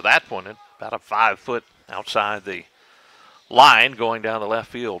run for that one, about a 5 foot outside the line going down the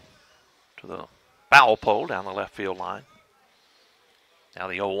left field to the foul pole down the left field line. Now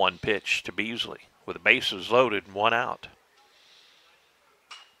the 0-1 pitch to Beasley with the bases loaded and one out.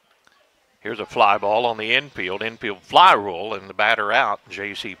 Here's a fly ball on the infield fly rule, and the batter out.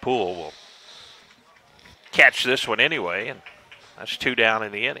 J.C. Poole will catch this one anyway, and that's two down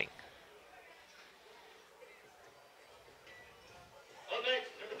in the inning. Up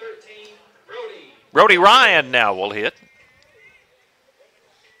next, number 13, Brody. Brody Ryan now will hit.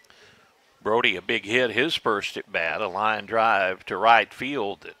 Brody, a big hit, his first at bat, a line drive to right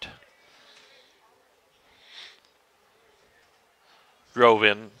field that drove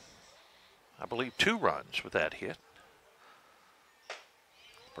in, I believe, 2 runs with that hit.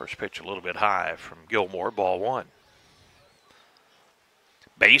 First pitch a little bit high from Gilmore, ball one.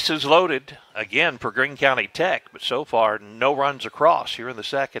 Bases loaded again for Greene County Tech, but so far no runs across here in the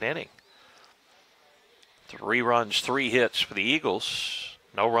second inning. 3 runs, 3 hits for the Eagles.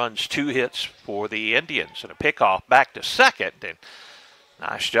 No runs, 2 hits for the Indians, and a pickoff back to second. And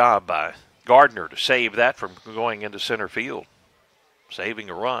nice job by Gardner to save that from going into center field, saving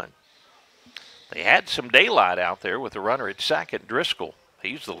a run. They had some daylight out there with the runner at second, Driscoll.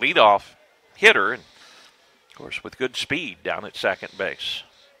 He's the leadoff hitter, and of course with good speed down at second base.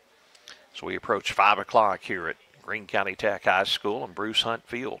 So we approach 5 o'clock here at Greene County Tech High School and Bruce Hunt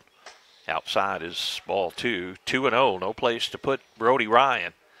Field. Outside is ball 2, 2-0. No place to put Brody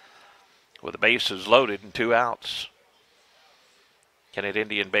Ryan with the bases loaded and 2 outs. Kennett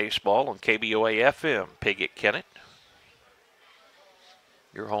Indian Baseball on KBOA FM. Piggott, Kennett.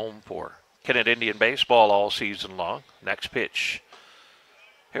 Your home for Kennett Indian Baseball all season long. Next pitch.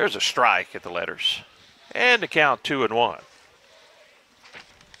 Here's a strike at the letters. And the count 2-1.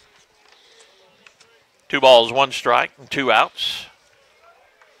 2 balls, 1 strike, and 2 outs.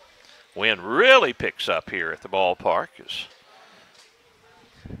 Wind really picks up here at the ballpark as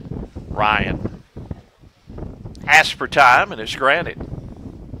Ryan asks for time and is granted.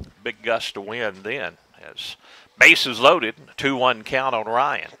 Big gust of wind then as Bases loaded, 2-1 count on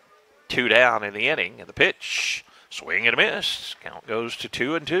Ryan. 2 down in the inning, and the pitch, swing and a miss. Count goes to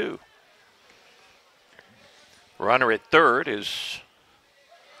 2-2. Runner at third is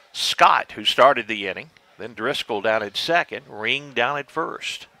Scott, who started the inning. Then Driscoll down at second, Ring down at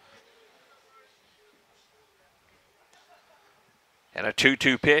first. And a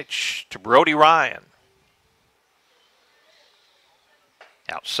 2-2 pitch to Brody Ryan.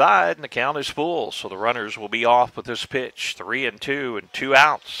 Outside, and the count is full, so the runners will be off with this pitch. 3-2 and 2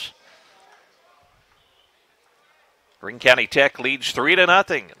 outs. Greene County Tech leads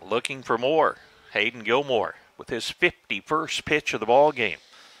 3-0, looking for more. Hayden Gilmore with his 51st pitch of the ball game.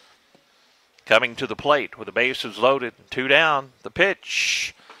 Coming to the plate with the bases loaded, 2 down. The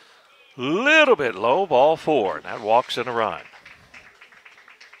pitch, little bit low, ball 4, and that walks in a run.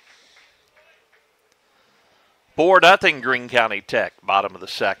 4-0 Greene County Tech, bottom of the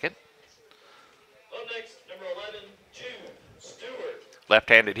second. Up next, number 11, Jude Stewart.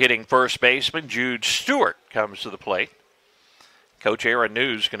 Left-handed hitting first baseman Jude Stewart comes to the plate. Coach Aaron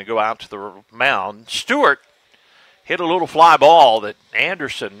News going to go out to the mound. Stewart hit a little fly ball that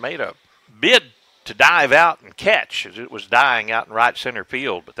Anderson made a bid to dive out and catch as it was dying out in right center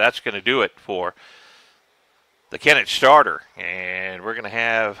field, but that's going to do it for the Kennett starter. And we're going to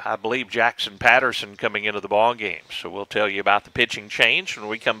have, I believe, Jackson Patterson coming into the ball game. So we'll tell you about the pitching change when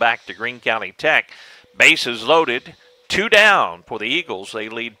we come back to Greene County Tech. Bases loaded, 2 down for the Eagles. They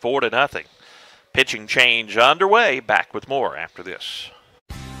lead 4-0. Pitching change underway. Back with more after this.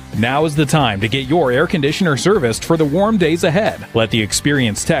 Now is the time to get your air conditioner serviced for the warm days ahead. Let the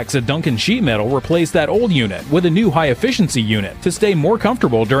experienced techs at Duncan Sheet Metal replace that old unit with a new high-efficiency unit to stay more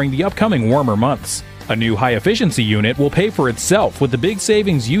comfortable during the upcoming warmer months. A new high-efficiency unit will pay for itself with the big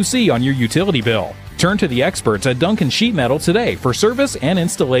savings you see on your utility bill. Turn to the experts at Duncan Sheet Metal today for service and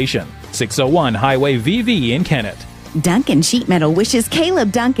installation. 601 Highway VV in Kennett. Duncan Sheet Metal wishes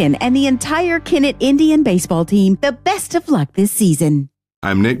Caleb Duncan and the entire Kennett Indian baseball team the best of luck this season.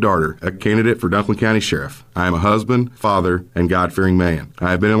 I'm Nick Darter, a candidate for Dunklin County Sheriff. I am a husband, father, and God-fearing man.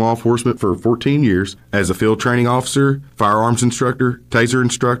 I have been in law enforcement for 14 years as a field training officer, firearms instructor, taser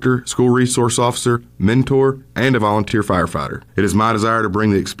instructor, school resource officer, mentor, and a volunteer firefighter. It is my desire to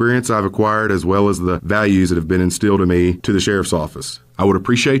bring the experience I've acquired as well as the values that have been instilled in me to the Sheriff's Office. I would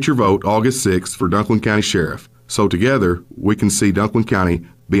appreciate your vote August 6th for Dunklin County Sheriff, so together we can see Dunklin County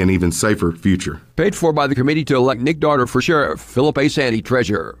be an even safer future. Paid for by the committee to elect Nick Darter for sheriff, Philip A. Sandy,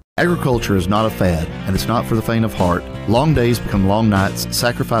 treasurer. Agriculture is not a fad, and it's not for the faint of heart. Long days become long nights,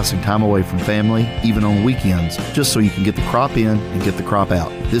 sacrificing time away from family, even on weekends, just so you can get the crop in and get the crop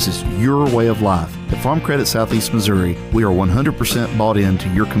out. This is your way of life. At Farm Credit Southeast Missouri, we are 100% bought into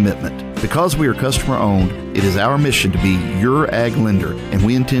your commitment. Because we are customer-owned, it is our mission to be your ag lender, and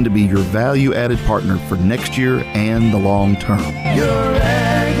we intend to be your value-added partner for next year and the long term. Your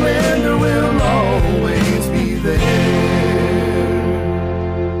ag lender will always be there.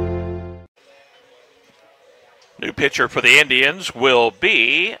 New pitcher for the Indians will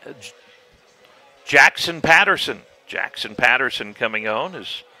be Jackson Patterson. Jackson Patterson coming on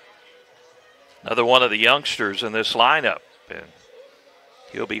is another one of the youngsters in this lineup. And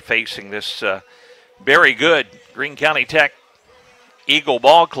he'll be facing this very good Greene County Tech Eagle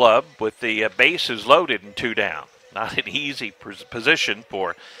Ball Club with the bases loaded and 2 down. Not an easy position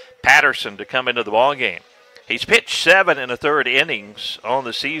for Patterson to come into the ball game. He's pitched 7 1/3 innings on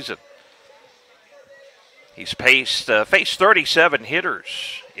the season. He's faced 37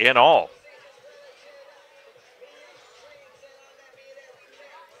 hitters in all.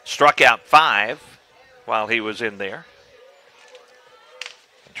 Struck out 5 while he was in there.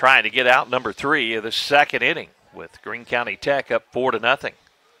 Trying to get out number 3 of the second inning with Greene County Tech up 4-0.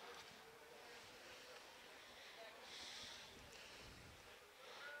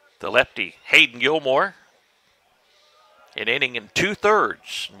 The lefty Hayden Gilmore, an inning and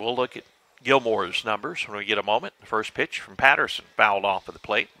 2/3. We'll look at Gilmore's numbers when we get a moment. The first pitch from Patterson fouled off of the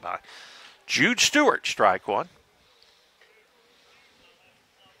plate by Jude Stewart, strike 1.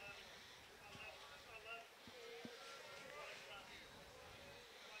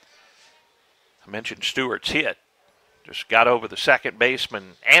 I mentioned Stewart's hit. Just got over the second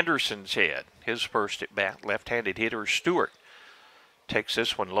baseman Anderson's head. His first at bat, left-handed hitter Stewart takes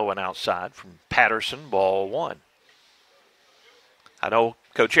this one low and outside from Patterson, ball 1. I know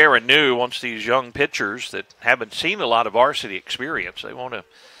Coach Aaron New wants these young pitchers that haven't seen a lot of varsity experience. They want to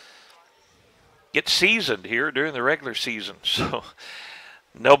get seasoned here during the regular season. So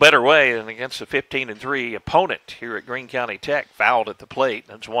no better way than against a 15-3 opponent here at Greene County Tech. Fouled at the plate.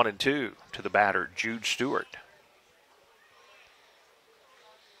 That's 1-2 to the batter, Jude Stewart.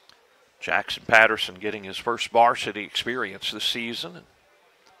 Jackson Patterson getting his first varsity experience this season, and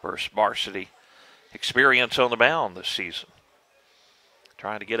first varsity experience on the mound this season.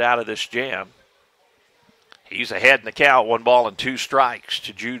 Trying to get out of this jam. He's ahead in the count, 1 ball and 2 strikes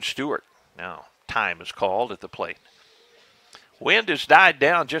to Jude Stewart. Now, time is called at the plate. Wind has died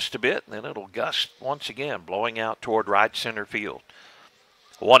down just a bit, and then it'll gust once again, blowing out toward right center field.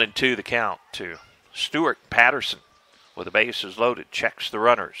 1-2 the count to Stewart. Patterson with the bases loaded, checks the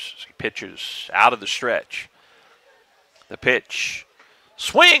runners as he pitches out of the stretch. The pitch,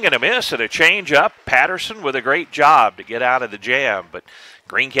 swing and a miss and a change-up. Patterson with a great job to get out of the jam, but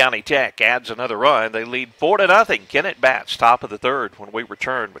Greene County Tech adds another run. They lead 4-0. Kennett bats top of the third when we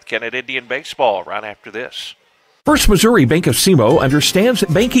return with Kennett Indian Baseball right after this. First Missouri Bank of SEMO understands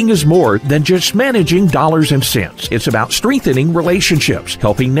that banking is more than just managing dollars and cents. It's about strengthening relationships,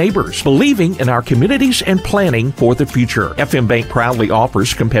 helping neighbors, believing in our communities, and planning for the future. FM Bank proudly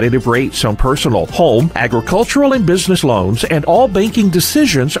offers competitive rates on personal, home, agricultural, and business loans, and all banking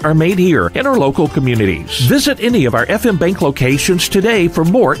decisions are made here in our local communities. Visit any of our FM Bank locations today for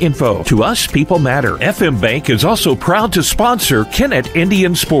more info. To us, people matter. FM Bank is also proud to sponsor Kennett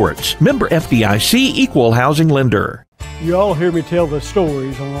Indian Sports. Member FDIC, Equal Housing Lender. You all hear me tell the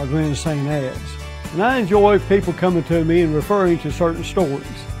stories on our Glen St. ads, and I enjoy people coming to me and referring to certain stories.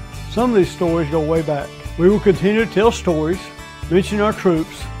 Some of these stories go way back. We will continue to tell stories, mention our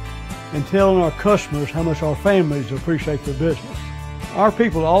troops, and telling our customers how much our families appreciate their business. Our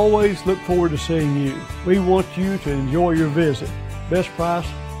people always look forward to seeing you. We want you to enjoy your visit. Best price,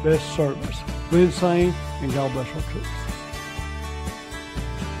 best service. Glen St. and God bless our troops.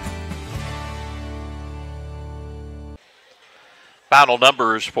 Final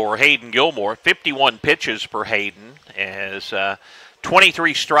numbers for Hayden Gilmore, 51 pitches for Hayden, as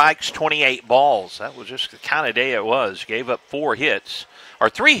 23 strikes, 28 balls. That was just the kind of day it was. Gave up 3 hits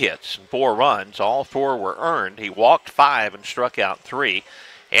and 4 runs. All 4 were earned. He walked 5 and struck out 3.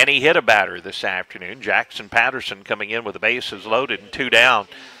 And he hit a batter this afternoon. Jackson Patterson coming in with the bases loaded and 2 down.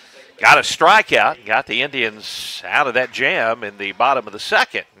 Got a strikeout, got the Indians out of that jam in the bottom of the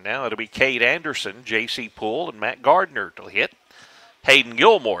second. Now it'll be Cade Anderson, J.C. Poole, and Matt Gardner to hit. Hayden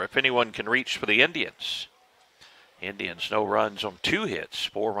Gilmore, if anyone can reach for the Indians. Indians, no runs on 2 hits,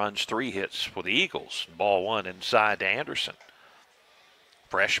 4 runs, 3 hits for the Eagles. Ball 1 inside to Anderson.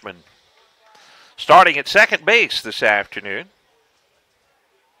 Freshman starting at second base this afternoon.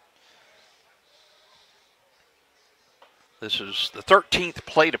 This is the 13th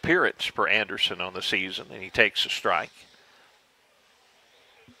plate appearance for Anderson on the season, and he takes a strike.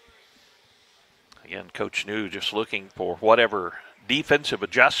 Again, Coach New just looking for whatever defensive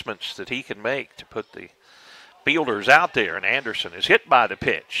adjustments that he can make to put the fielders out there, and Anderson is hit by the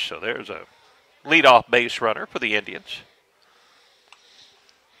pitch. So there's a leadoff base runner for the Indians.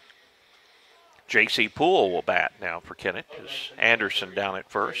 J.C. Poole will bat now for Kennett as Anderson down at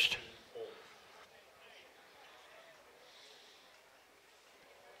first.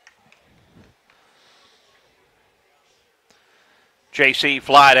 J.C.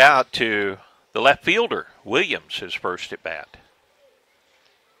 flied out to the left fielder, Williams, his first at bat.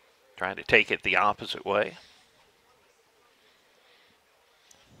 Trying to take it the opposite way.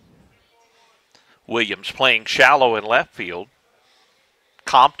 Williams playing shallow in left field.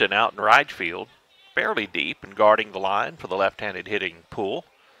 Compton out in right field. Fairly deep and guarding the line for the left-handed hitting Poole.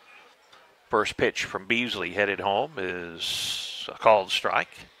 First pitch from Beasley headed home is a called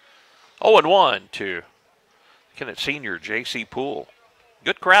strike. 0-1 to Kennett Senior J.C. Poole.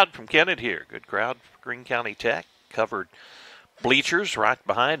 Good crowd from Kennett here. Good crowd for Greene County Tech. Covered bleachers right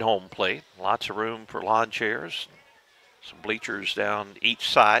behind home plate. Lots of room for lawn chairs. Some bleachers down each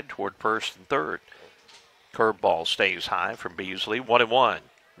side toward first and third. Curveball stays high from Beasley. 1-1.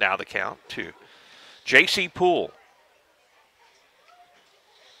 Now the count to J.C. Poole.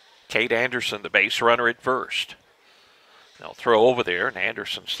 Cade Anderson, the base runner at first. They'll throw over there, and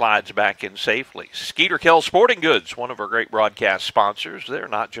Anderson slides back in safely. Skeeter Kell Sporting Goods, one of our great broadcast sponsors. They're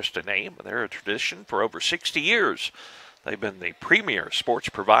not just a name, they're a tradition for over 60 years. They've been the premier sports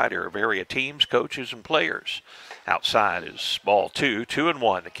provider of area teams, coaches, and players. Outside is ball 2,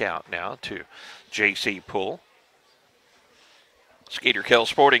 2-1 the count now to J.C. Poole. Skeeter Kell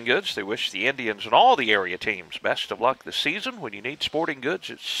Sporting Goods, they wish the Indians and all the area teams best of luck this season. When you need sporting goods,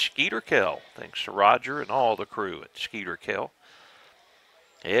 it's Skeeter Kell. Thanks to Roger and all the crew at Skeeter Kell.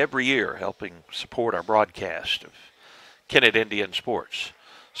 Every year helping support our broadcast of Kennett Indian Sports.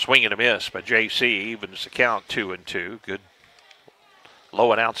 Swing and a miss by J.C. evens the count 2-2. Good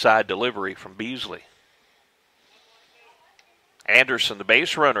low and outside delivery from Beasley. Anderson, the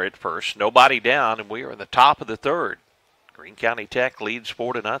base runner at first. Nobody down, and we are in the top of the third. Greene County Tech leads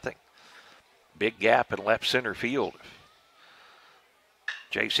 4-0. Big gap in left center field.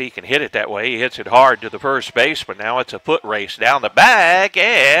 JC can hit it that way. He hits it hard to the first base, but now it's a foot race down the back,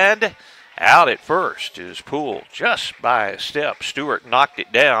 and out at first is Poole just by a step. Stewart knocked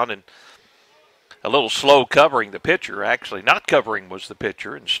it down, and a little slow covering the pitcher. Actually, not covering was the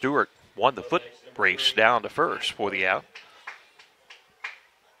pitcher, and Stewart won the foot race down to first for the out.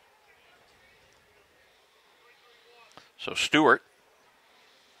 So Stewart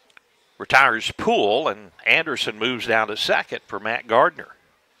retires Poole, and Anderson moves down to second for Matt Gardner.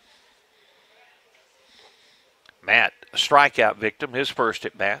 Matt, a strikeout victim, his first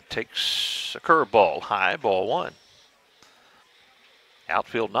at bat, takes a curveball high, ball one.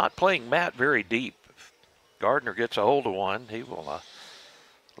 Outfield not playing Matt very deep. If Gardner gets a hold of one, he will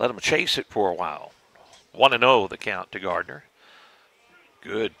let him chase it for a while. 1-0 the count to Gardner.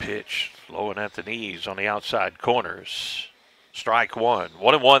 Good pitch, low and at the knees on the outside corners. Strike one.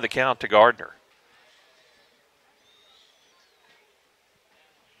 1-1 the count to Gardner.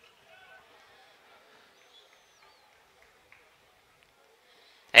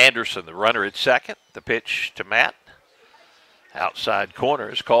 Anderson, the runner at second. The pitch to Matt. Outside corner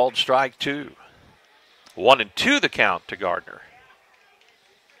is called strike two. 1-2 the count to Gardner.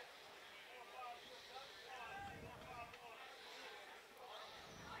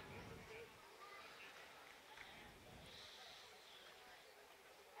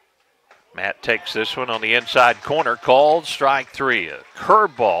 Matt takes this one on the inside corner, called strike three. A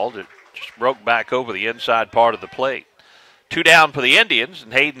curveball that just broke back over the inside part of the plate. 2 down for the Indians,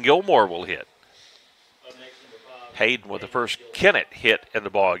 and Hayden Gilmore will hit. Hayden with the first Kennett hit in the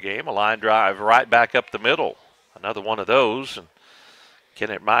ball game. A line drive right back up the middle. Another one of those, and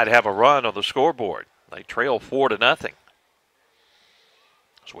Kennett might have a run on the scoreboard. They trail 4-0.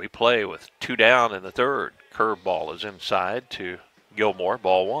 So we play with 2 down in the third. Curveball is inside to Gilmore,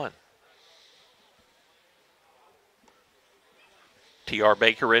 ball one. T.R.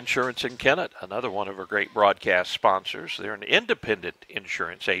 Baker Insurance in Kennett, another one of our great broadcast sponsors. They're an independent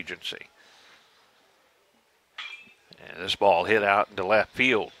insurance agency. And this ball hit out into left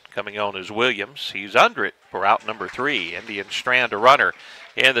field. Coming on is Williams. He's under it for out number 3. Indians strand a runner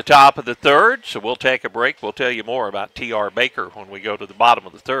in the top of the third. So we'll take a break. We'll tell you more about T.R. Baker when we go to the bottom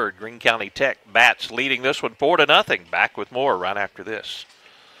of the third. Greene County Tech bats leading this one 4-0. Back with more right after this.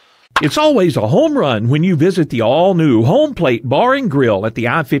 It's always a home run when you visit the all-new Home Plate Bar and Grill at the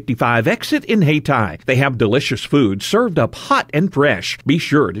I-55 exit in Hayti. They have delicious food served up hot and fresh. Be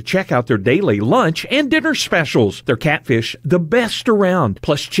sure to check out their daily lunch and dinner specials. Their catfish, the best around,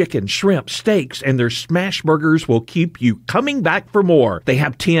 plus chicken, shrimp, steaks, and their smash burgers will keep you coming back for more. They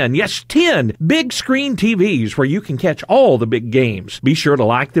have 10 big screen TVs where you can catch all the big games. Be sure to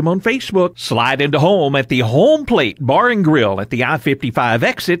like them on Facebook. Slide into home at the Home Plate Bar and Grill at the I-55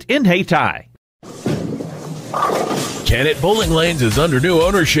 exit in Hayti. Kennett Bowling Lanes is under new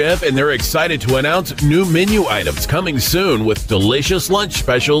ownership, and they're excited to announce new menu items coming soon with delicious lunch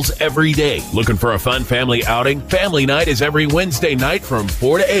specials every day. Looking for a fun family outing? Family night is every Wednesday night from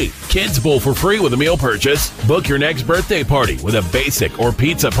 4 to 8. Kids bowl for free with a meal purchase. Book your next birthday party with a basic or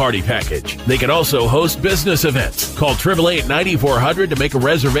pizza party package. They can also host business events. Call 888-9400 to make a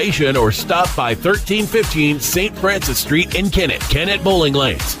reservation or stop by 1315 St. Francis Street in Kennett. Kennett Bowling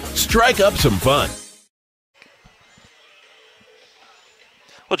Lanes. Strike up some fun.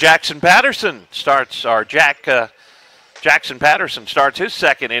 Well, Jackson Patterson starts his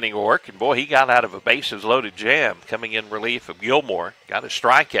second inning work, and boy, he got out of a bases-loaded jam coming in relief of Gilmore. Got a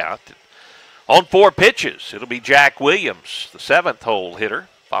strikeout. On 4 pitches, it'll be Jack Williams, the 7th hole hitter,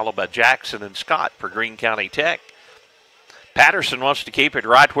 followed by Jackson and Scott for Greene County Tech. Patterson wants to keep it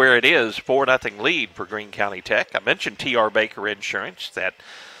right where it is, 4-0 lead for Greene County Tech. I mentioned T.R. Baker Insurance, that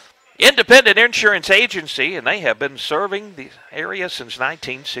independent insurance agency, and they have been serving the area since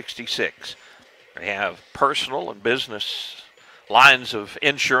 1966. They have personal and business lines of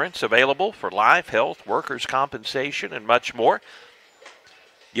insurance available for life, health, workers' compensation, and much more.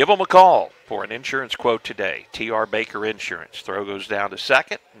 Give them a call for an insurance quote today. T.R. Baker Insurance. Throw goes down to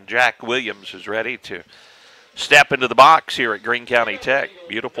second, and Jack Williams is ready to step into the box here at Greene County Tech.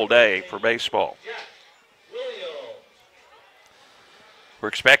 Beautiful day for baseball. We're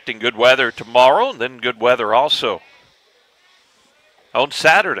expecting good weather tomorrow, and then good weather also on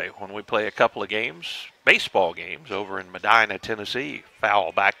Saturday when we play a couple of games, baseball games, over in Medina, Tennessee.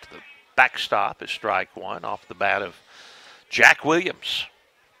 Foul back to the backstop is strike one off the bat of Jack Williams.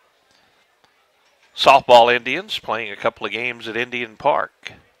 Softball Indians playing a couple of games at Indian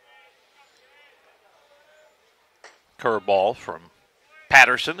Park. Curveball from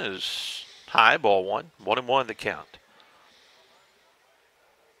Patterson is high, ball one. 1-1 the count.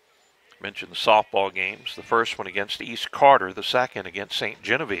 Mentioned the softball games. The first one against East Carter, the second against St.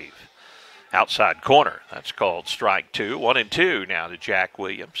 Genevieve. Outside corner. That's called strike 2. 1-2 now to Jack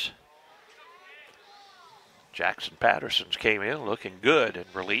Williams. Jackson Patterson's came in looking good in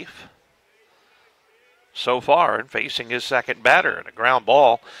relief so far and facing his second batter. And a ground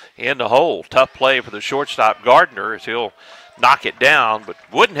ball in the hole. Tough play for the shortstop Gardner as he'll knock it down, but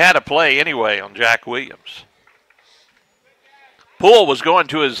wouldn't have to play anyway on Jack Williams. Poole was going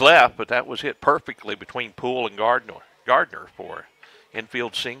to his left, but that was hit perfectly between Poole and Gardner for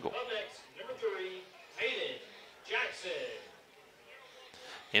infield single. Number 3, Hayden Jackson.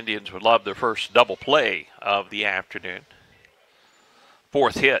 Indians would love their first double play of the afternoon.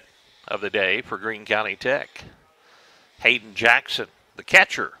 Fourth hit of the day for Greene County Tech. Hayden Jackson, the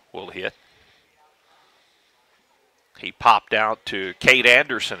catcher, will hit. He popped out to Cade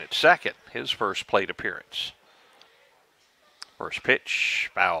Anderson at second, his first plate appearance. First pitch,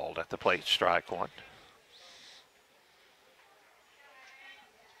 fouled at the plate, strike 1.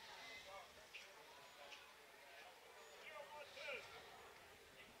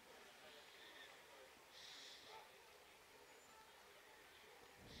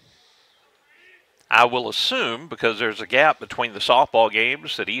 I will assume, because there's a gap between the softball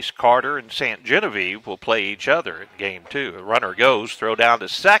games, that East Carter and St. Genevieve will play each other in game 2. A runner goes, throw down to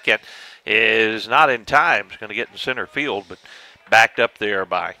second, is not in time. Is going to get in center field, but backed up there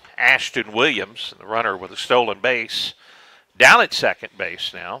by Ashton Williams, the runner with a stolen base. Down at second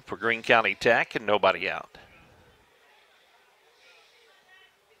base now for Greene County Tech, and nobody out.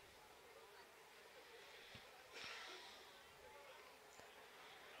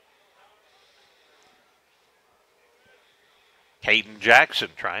 Hayden Jackson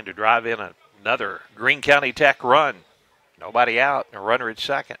trying to drive in another Greene County Tech run. Nobody out, and a runner at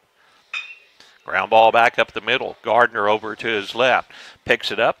second. Ground ball back up the middle. Gardner over to his left.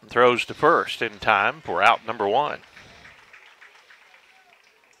 Picks it up and throws to first in time for out number 1.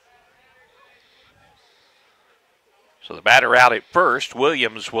 So the batter out at first.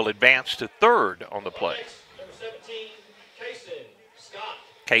 Williams will advance to third on the play. Number 17, Kason Scott.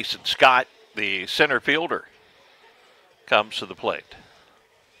 Kason Scott, the center fielder, comes to the plate.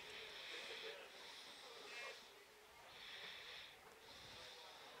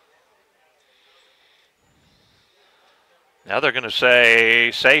 Now they're going to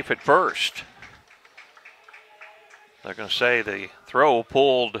say safe at first. They're going to say the throw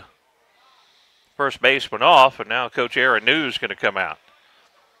pulled first baseman off, and now Coach Aaron New is going to come out.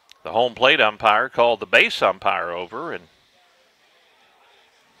 The home plate umpire called the base umpire over and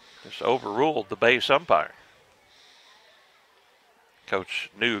just overruled the base umpire. Coach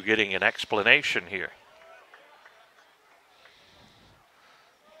New getting an explanation here.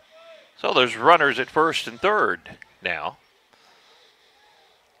 So there's runners at first and third now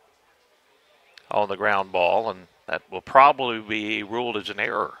on the ground ball, and that will probably be ruled as an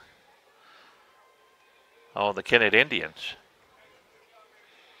error on the Kennett Indians.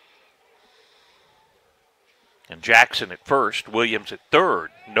 And Jackson at first, Williams at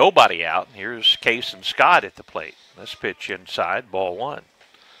third, nobody out. And here's Kason Scott at the plate. This pitch inside, ball 1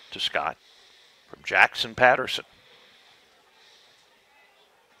 to Scott from Jackson Patterson.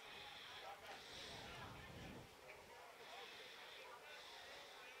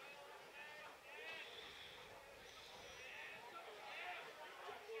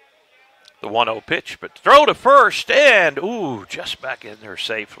 The 1-0 pitch, but throw to first, and just back in there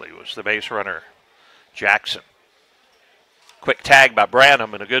safely was the base runner, Jackson. Quick tag by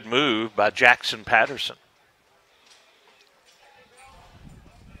Branham and a good move by Jackson Patterson.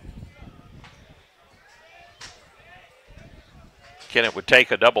 Kennett would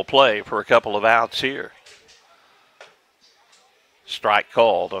take a double play for a couple of outs here. Strike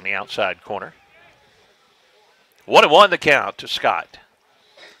called on the outside corner. 1-1 the count to Scott.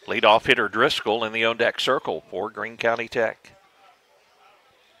 Leadoff hitter Driscoll in the on-deck circle for Greene County Tech.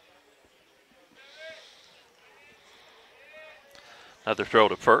 Another throw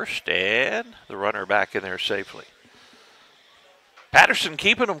to first, and the runner back in there safely. Patterson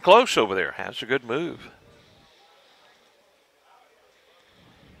keeping them close over there. Has a good move.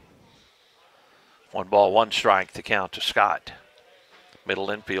 1-1 strike to count to Scott.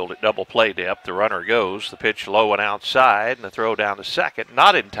 Middle infield at double play depth. The runner goes. The pitch low and outside, and the throw down to second.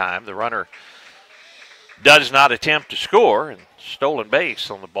 Not in time. The runner does not attempt to score, and stolen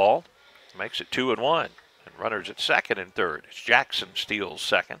base on the ball. Makes it 2-1. And runners at second and third. As Jackson steals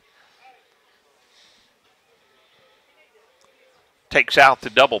second. Takes out the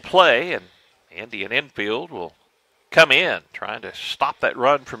double play, and Indian infield will come in, trying to stop that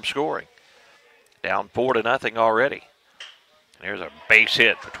run from scoring. Down 4-0 already. There's a base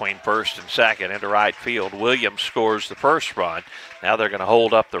hit between first and second into right field. Williams scores the first run. Now they're going to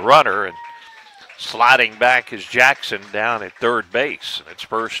hold up the runner, and sliding back is Jackson down at third base. And it's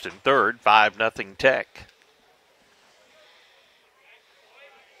first and third, 5-0 Tech.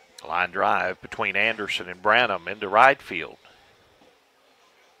 Line drive between Anderson and Branham into right field.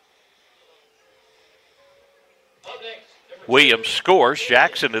 Williams scores,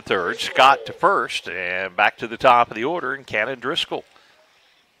 Jackson to third, Scott to first, and back to the top of the order, and Cannon Driscoll.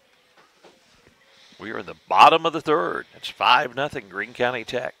 We are in the bottom of the third. It's 5-0 Greene County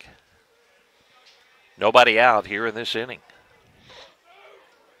Tech. Nobody out here in this inning.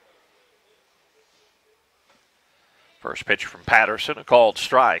 First pitch from Patterson, a called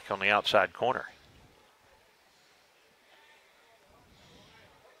strike on the outside corner.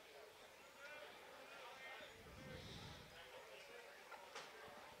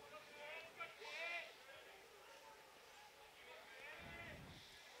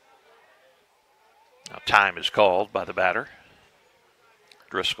 Now time is called by the batter,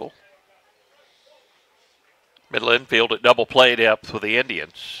 Driscoll. Middle infield at double play depth with the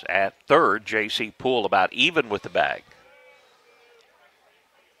Indians. At third, J.C. Poole about even with the bag.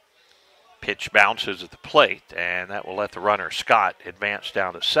 Pitch bounces at the plate, and that will let the runner, Scott, advance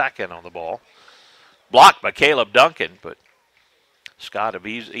down to second on the ball. Blocked by Caleb Duncan, but Scott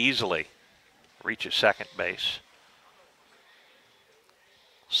easily reaches second base.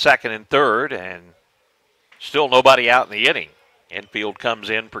 Second and third, and still nobody out in the inning. Infield comes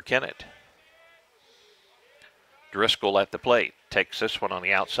in for Kennett. Driscoll at the plate. Takes this one on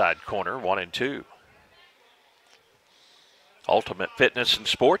the outside corner, 1-2. Ultimate Fitness and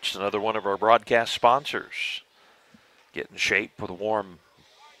Sports, another one of our broadcast sponsors. Get in shape for the warm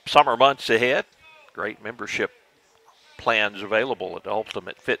summer months ahead. Great membership plans available at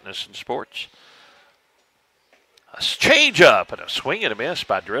Ultimate Fitness and Sports. A change up and a swing and a miss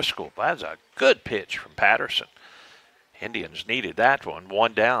by Driscoll. That's a good pitch from Patterson. Indians needed that one.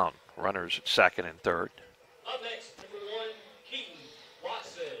 One down. Runners at second and third. Up next, number 1, Keaton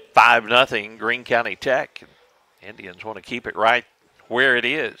Watson. 5-0 Greene County Tech. Indians want to keep it right where it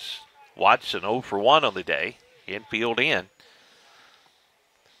is. Watson 0 for 1 on the day. Infield in.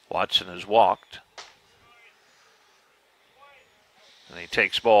 Watson has walked. And he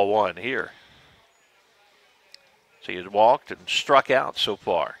takes ball one here. So he has walked and struck out so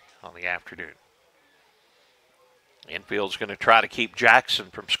far on the afternoon. Infield's going to try to keep Jackson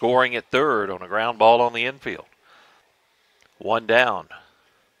from scoring at third on a ground ball on the infield. One down.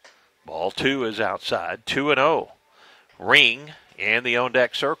 Ball two is outside. 2-0. Ring in the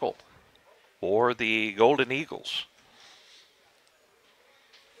on-deck circle for the Golden Eagles.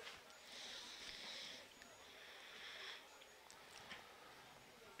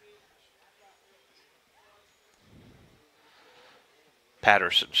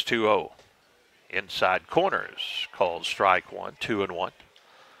 Patterson's 2-0. Inside corners called strike one, 2-1.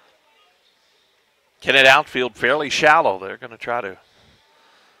 Kennett outfield fairly shallow. They're going to try to,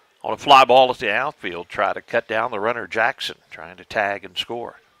 on a fly ball at the outfield, try to cut down the runner Jackson, trying to tag and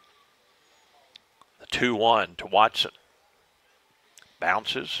score. The 2-1 to Watson.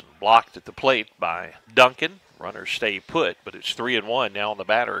 Bounces and blocked at the plate by Duncan. Runners stay put, but it's 3-1 now on the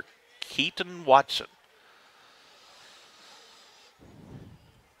batter, Keaton Watson.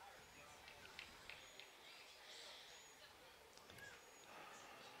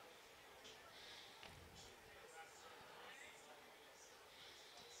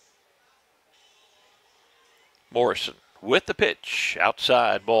 Morrison with the pitch,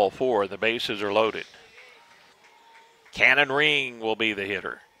 outside ball four, the bases are loaded. Cannon Ring will be the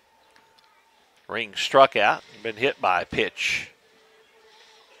hitter. Ring struck out and been hit by a pitch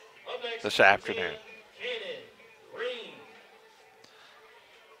this afternoon.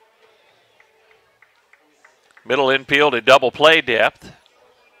 Middle infield at double play depth.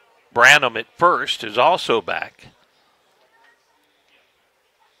 Branham at first is also back.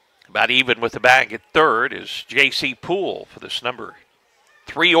 About even with the bag at third is J.C. Poole for this number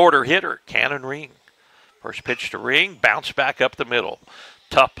 3 order hitter, Cannon Ring. First pitch to Ring, bounce back up the middle.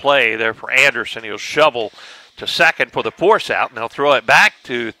 Tough play there for Anderson. He'll shovel to second for the force out, and they'll throw it back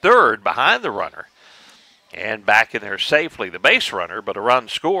to third behind the runner. And back in there safely, the base runner, but a run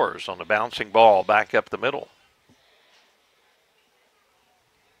scores on the bouncing ball back up the middle.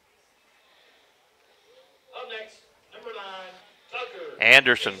 Up next, number 9, Tucker.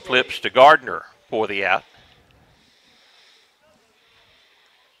 Anderson flips to Gardner for the out.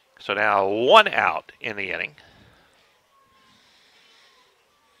 So now 1 out in the inning.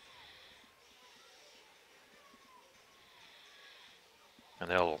 And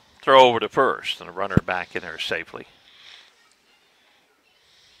they'll throw over to first and a runner back in there safely.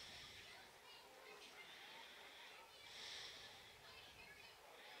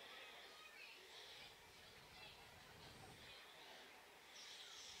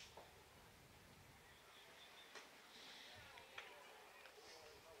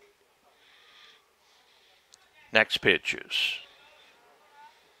 Next pitch is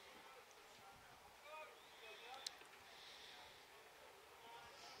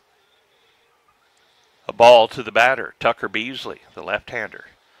a ball to the batter, Tucker Beasley, the left-hander.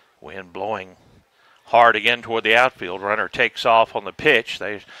 Wind blowing hard again toward the outfield. Runner takes off on the pitch.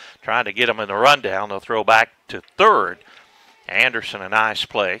 They're trying to get him in the rundown. They'll throw back to third. Anderson, a nice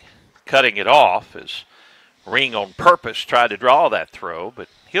play, cutting it off as Ring on purpose tried to draw that throw, but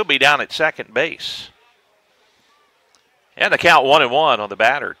he'll be down at second base. And the count 1-1 on the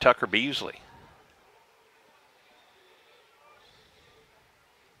batter, Tucker Beasley.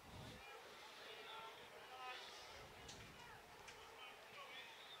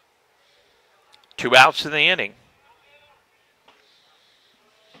 Two outs in the inning.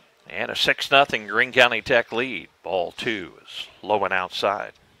 And a 6-0 Greene County Tech lead. Ball 2 is low and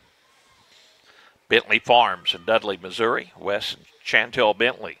outside. Bentley Farms in Dudley, Missouri. Wes and Chantel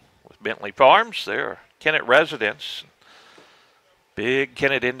Bentley with Bentley Farms. They're Kennett residents. Big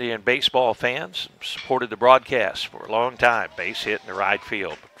Kennett Indian baseball fans. Supported the broadcast for a long time. Base hit in the right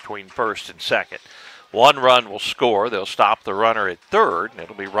field between first and second. One run will score. They'll stop the runner at third, and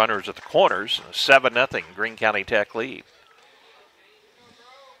it'll be runners at the corners. And a 7-0 Greene County Tech lead.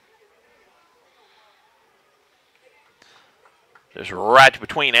 Just right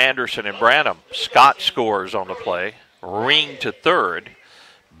between Anderson and Branham. Scott scores on the play. Ring to third.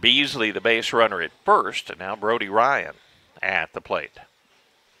 Beasley, the base runner, at first, and now Brody Ryan at the plate.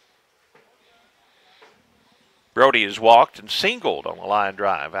 Brody has walked and singled on the line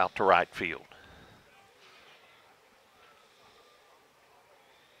drive out to right field.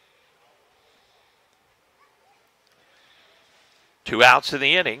 Two outs in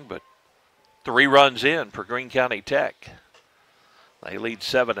the inning, but 3 runs in for Greene County Tech. They lead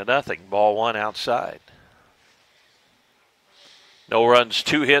 7-0. Ball 1 outside. No runs,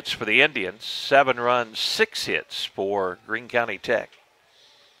 2 hits for the Indians. 7 runs, 6 hits for Greene County Tech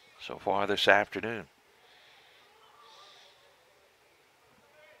so far this afternoon.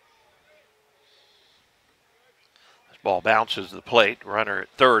 This ball bounces to the plate. Runner at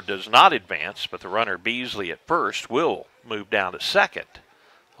third does not advance, but the runner Beasley at first will move down to second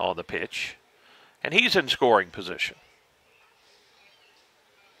on the pitch, and he's in scoring position.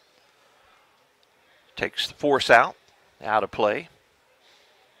 Takes the force out of play.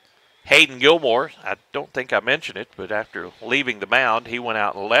 Hayden Gilmore, I don't think I mentioned it, but after leaving the mound, he went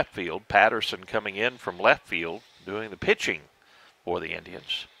out in left field. Patterson coming in from left field, doing the pitching for the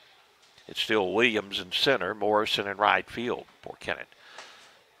Indians. It's still Williams in center, Morrison in right field for Kennett.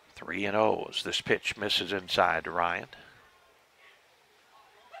 3-0 as this pitch misses inside to Ryan.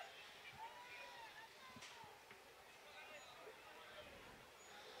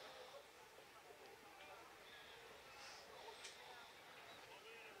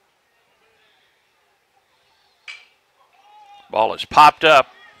 Ball is popped up,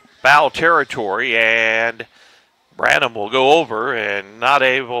 foul territory, and Branham will go over and not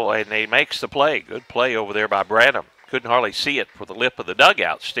able, and he makes the play. Good play over there by Branham. Couldn't hardly see it for the lip of the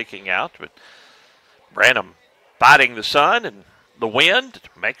dugout sticking out, but Branham fighting the sun and the wind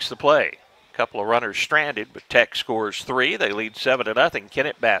makes the play. A couple of runners stranded, but Tech scores 3. They lead 7-0.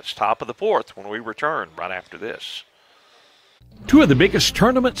 Kennett bats top of the 4th when we return right after this. 2 of the biggest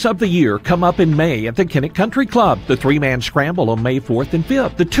tournaments of the year come up in May at the Kennett Country Club. The 3-man scramble on May 4th and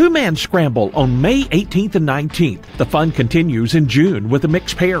 5th. The 2-man scramble on May 18th and 19th. The fun continues in June with the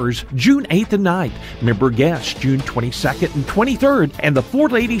mixed pairs June 8th and 9th. Member guests June 22nd and 23rd. And the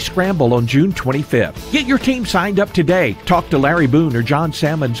 4-lady scramble on June 25th. Get your team signed up today. Talk to Larry Boone or John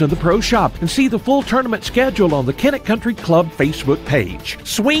Sammons of the Pro Shop and see the full tournament schedule on the Kennett Country Club Facebook page.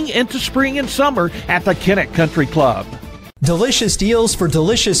 Swing into spring and summer at the Kennett Country Club. Delicious deals for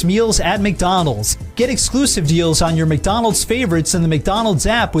delicious meals at McDonald's. Get exclusive deals on your McDonald's favorites in the McDonald's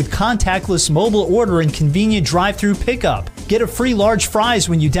app with contactless mobile order and convenient drive-through pickup. Get a free large fries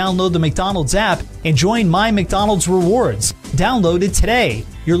when you download the McDonald's app and join My McDonald's Rewards. Download it today.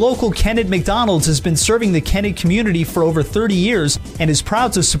 Your local Kennett McDonald's has been serving the Kennett community for over 30 years and is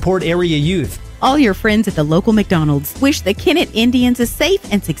proud to support area youth. All your friends at the local McDonald's wish the Kennett Indians a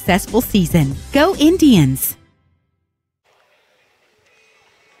safe and successful season. Go Indians!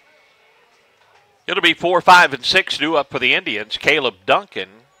 It'll be 4, 5, and 6 due up for the Indians. Caleb Duncan,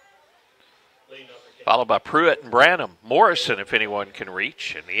 followed by Pruitt and Branham. Morrison, if anyone can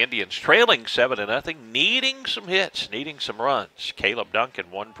reach. And the Indians trailing 7-0, needing some hits, needing some runs. Caleb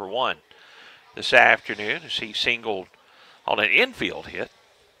Duncan 1 for 1 this afternoon as he singled on an infield hit.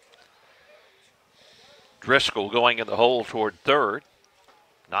 Driscoll going in the hole toward third.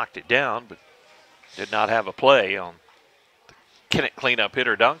 Knocked it down, but did not have a play on Kennett cleanup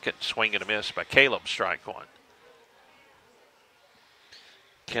hitter Duncan. Swing and a miss by Caleb, strike 1.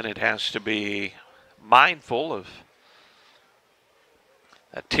 Kennett has to be mindful of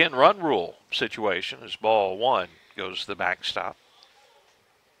a 10-run rule situation as ball 1 goes to the backstop.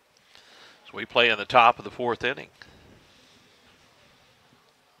 So we play in the top of the 4th inning.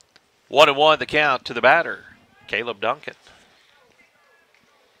 1-1 the count to the batter, Caleb Duncan.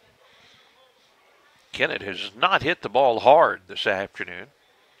 Kennett has not hit the ball hard this afternoon.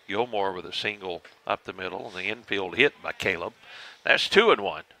 Gilmore with a single up the middle and the infield hit by Caleb. That's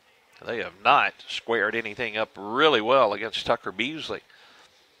 2-1. They have not squared anything up really well against Tucker Beasley.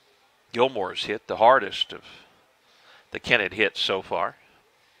 Gilmore's hit the hardest of the Kennett hits so far.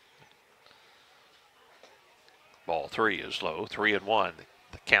 Ball 3 is low, 3-1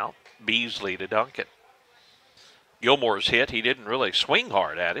 the count. Beasley to Duncan. Gilmore's hit, he didn't really swing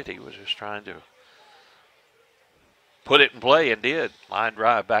hard at it. He was just trying to put it in play and did. Line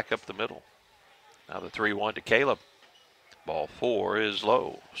drive back up the middle. Now the 3-1 to Caleb. Ball 4 is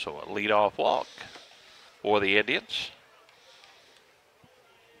low, so a leadoff walk for the Indians.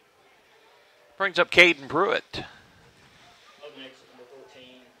 Brings up Caden Pruitt.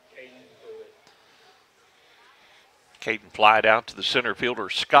 Caden fly down to the center fielder,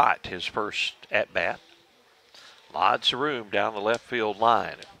 Scott, his first at-bat. Lots of room down the left field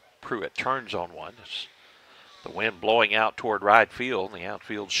line. Pruitt turns on one. It's the wind blowing out toward right field, and the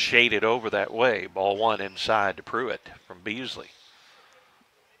outfield shaded over that way. Ball 1 inside to Pruitt from Beasley.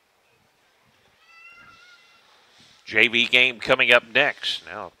 JV game coming up next.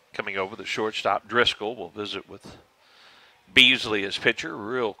 Now coming over the shortstop, Driscoll will visit with Beasley as pitcher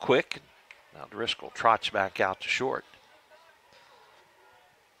real quick. Now Driscoll trots back out to short.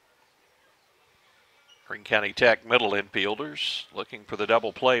 Greene County Tech middle infielders looking for the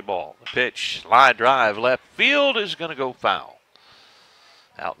double play ball. The pitch, line drive, left field is going to go foul.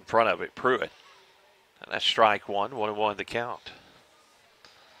 Out in front of it, Pruitt. And that's strike 1, 1-1 the count.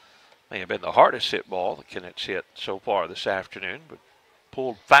 May have been the hardest hit ball the Kennett's hit so far this afternoon, but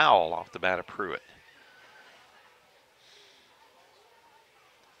pulled foul off the bat of Pruitt.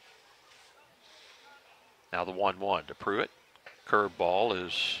 Now the 1-1 to Pruitt. Curveball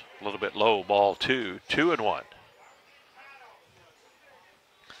is a little bit low, ball 2, 2-1.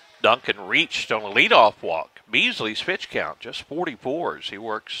 Duncan reached on a leadoff walk. Beasley's pitch count, just 44s. He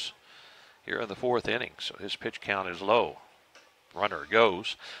works here in the 4th inning, so his pitch count is low. Runner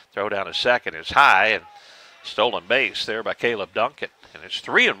goes. Throw down to second is high, and stolen base there by Caleb Duncan. And it's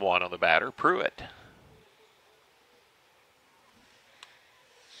 3-1 on the batter, Pruitt.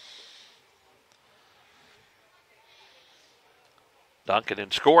 Duncan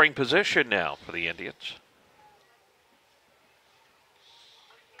in scoring position now for the Indians.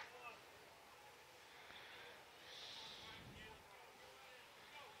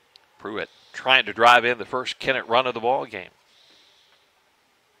 Pruitt trying to drive in the first Kennett run of the ball game.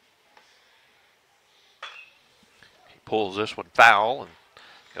 He pulls this one foul and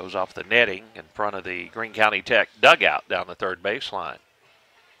goes off the netting in front of the Greene County Tech dugout down the third baseline.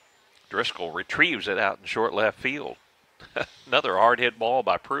 Driscoll retrieves it out in short left field. Another hard hit ball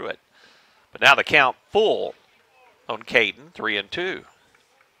by Pruitt. But now the count full on Caden, 3-2.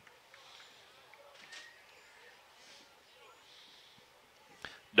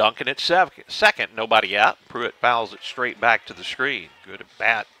 Duncan at second, nobody out. Pruitt fouls it straight back to the screen. Good at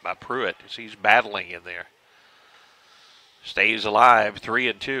bat by Pruitt as he's battling in there. Stays alive,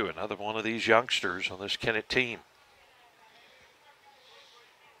 3-2. Another one of these youngsters on this Kennett team.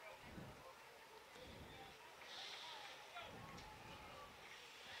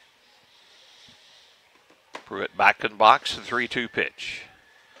 Pruitt back in box, the 3-2 pitch.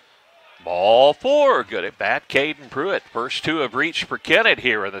 Ball 4, good at bat, Caden Pruitt. First 2 have reached for Kennett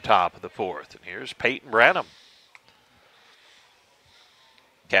here in the top of the 4th. And here's Peyton Branham.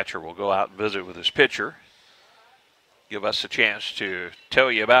 Catcher will go out and visit with his pitcher. Give us a chance to tell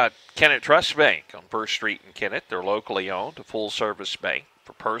you about Kennett Trust Bank on 1st Street in Kennett. They're locally owned, a full-service bank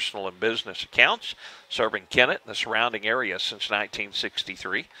for personal and business accounts, serving Kennett and the surrounding area since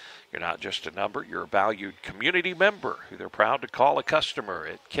 1963. You're not just a number, you're a valued community member who they're proud to call a customer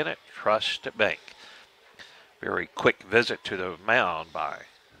at Kennett Trust Bank. Very quick visit to the mound by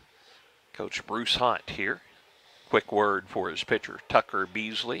Coach Bruce Hunt here. Quick word for his pitcher, Tucker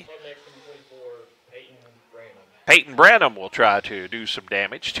Beasley. Peyton Branham will try to do some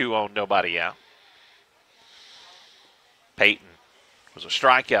damage. 2 on, nobody out. Peyton was a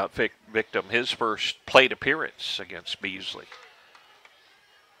strikeout victim his first plate appearance against Beasley.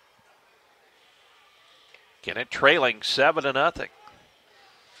 Kennett trailing 7-0.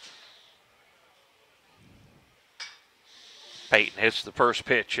 Peyton right and hits the first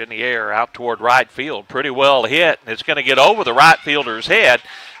pitch in the air out toward right field. Pretty well hit, and it's going to get over the right fielder's head.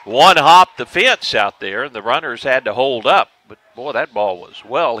 One hopped the fence out there, and the runners had to hold up. But, boy, that ball was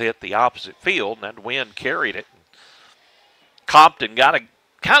well hit the opposite field, and that wind carried it. Compton kind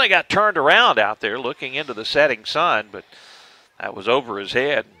of got turned around out there looking into the setting sun, but that was over his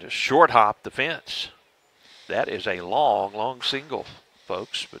head and just short hopped the fence. That is a long, long single,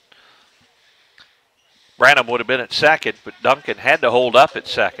 folks. But Branham would have been at second, but Duncan had to hold up at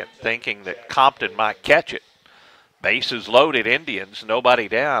second, thinking that Compton might catch it. Bases loaded, Indians, nobody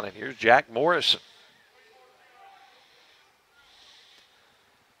down, and here's Jack Morrison.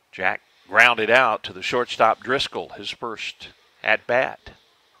 Jack grounded out to the shortstop Driscoll, his first at-bat.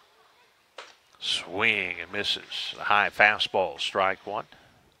 Swing and misses. A high fastball, strike one.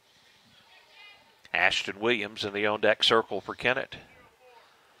 Ashton Williams in the on-deck circle for Kennett.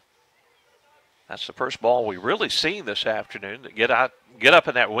 That's the first ball we really seen this afternoon that get up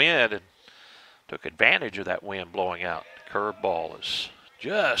in that wind and took advantage of that wind blowing out. Curveball is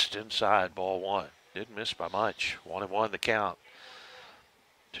just inside ball one. Didn't miss by much. 1-1 the count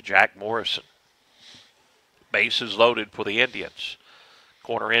to Jack Morrison. Bases loaded for the Indians.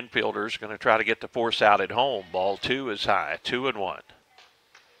 Corner infielders going to try to get the force out at home. Ball two is high. 2-1.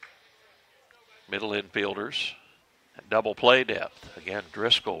 Middle infielders at double play depth. Again,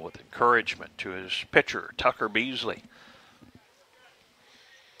 Driscoll with encouragement to his pitcher, Tucker Beasley.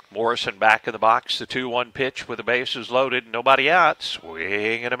 Morrison back in the box. The 2-1 pitch with the bases loaded. Nobody out.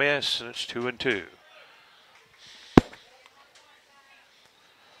 Swing and a miss, and it's 2-2.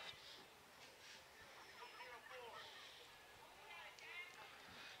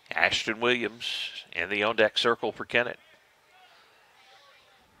 Ashton Williams in the on-deck circle for Kennett.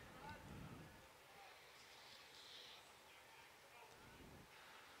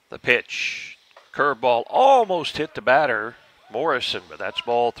 The pitch, curveball, almost hit the batter, Morrison, but that's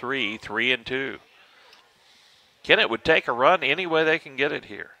ball three, 3-2. Kennett would take a run any way they can get it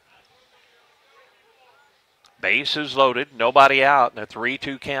here. Bases loaded, nobody out, and a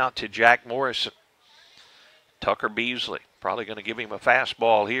 3-2 count to Jack Morrison. Tucker Beasley probably going to give him a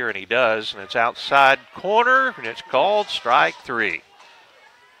fastball here, and he does, and it's outside corner, and it's called strike three.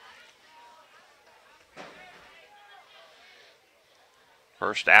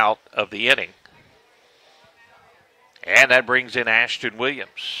 First out of the inning. And that brings in Ashton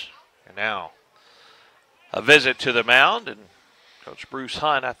Williams. And now a visit to the mound, and Coach Bruce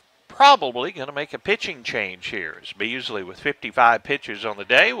Hunt probably going to make a pitching change here, as Beasley, with 55 pitches on the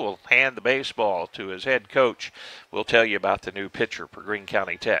day, will hand the baseball to his head coach. We'll tell you about the new pitcher for Greene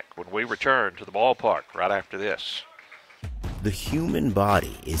County Tech when we return to the ballpark right after this. The human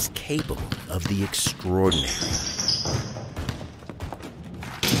body is capable of the extraordinary.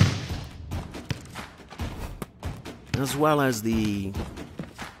 As well as the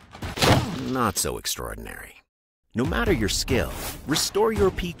not so extraordinary. No matter your skill, restore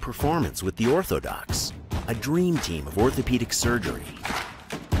your peak performance with the Orthodox, a dream team of orthopedic surgery.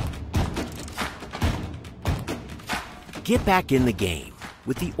 Get back in the game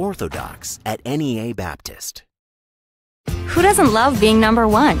with the Orthodox at NEA Baptist. Who doesn't love being number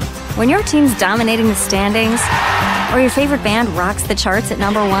one? When your team's dominating the standings, or your favorite band rocks the charts at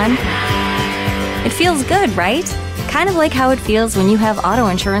number one, it feels good, right? Kind of like how it feels when you have auto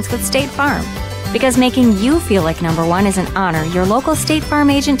insurance with State Farm. Because making you feel like number one is an honor your local State Farm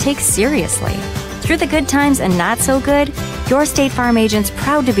agent takes seriously. Through the good times and not so good, your State Farm agent's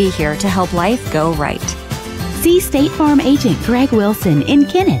proud to be here to help life go right. See State Farm agent Greg Wilson in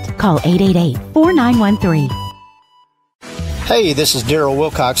Kennett. Call 888-4913. Hey, this is Daryl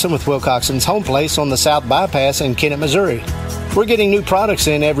Wilcoxon with Wilcoxon's Home Place on the South Bypass in Kennett, Missouri. We're getting new products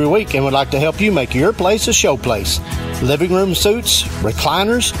in every week and would like to help you make your place a show place. Living room suites,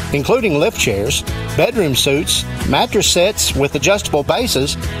 recliners, including lift chairs, bedroom suites, mattress sets with adjustable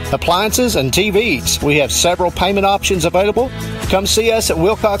bases, appliances, and TVs. We have several payment options available. Come see us at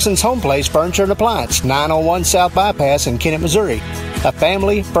Wilcoxon's Home Place Furniture and Appliance, 901 South Bypass in Kennett, Missouri. A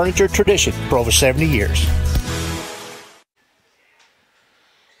family furniture tradition for over 70 years.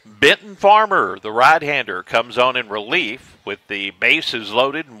 Benton Farmer, the right-hander, comes on in relief with the bases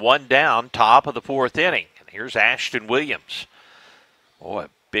loaded and one down, top of the fourth inning. And here's Ashton Williams. Boy, a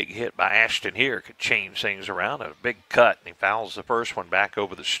big hit by Ashton here could change things around. A big cut, and he fouls the first one back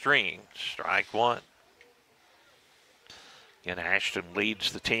over the string. Strike one. Again, Ashton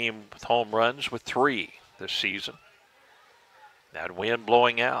leads the team with home runs with 3 this season. That wind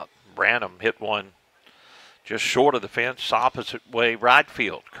blowing out. Branham hit one just short of the fence, opposite way right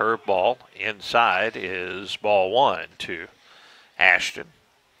field. Curveball inside is ball one to Ashton.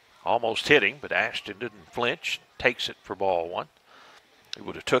 Almost hitting, but Ashton didn't flinch. takes it for ball one. He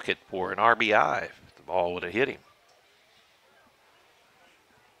would have took it for an RBI if the ball would have hit him.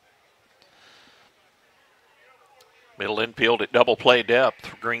 Middle infield at double play depth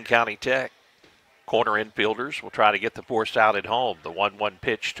for Greene County Tech. Corner infielders will try to get the force out at home. The 1-1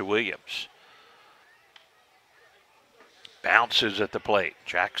 pitch to Williams. Bounces at the plate.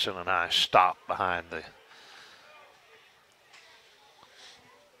 Jackson and I stop behind the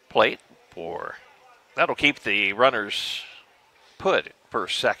plate for that'll keep the runners put at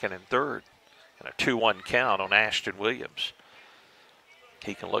first, second, and third. And a 2-1 count on Ashton Williams.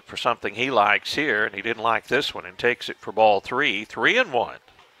 He can look for something he likes here, and he didn't like this one and takes it for ball three. 3-1.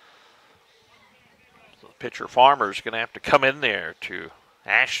 So pitcher Farmer's going to have to come in there to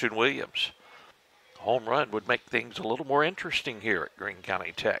Ashton Williams. A home run would make things a little more interesting here at Greene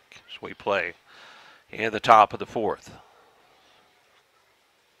County Tech as we play in the top of the fourth.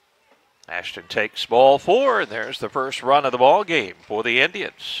 Ashton takes ball four, and there's the first run of the ball game for the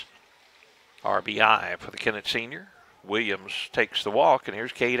Indians. RBI for the Kennett senior. Williams takes the walk, and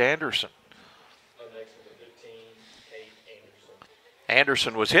here's Cade Anderson.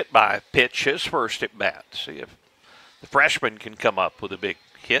 Anderson was hit by a pitch his first at bat. See if the freshman can come up with a big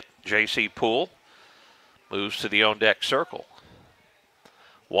hit. J.C. Poole moves to the on-deck circle.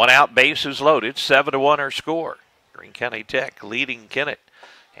 One out, bases loaded, 7-1 our score. Greene County Tech leading Kennett.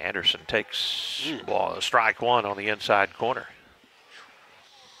 Anderson takes ball, strike one on the inside corner.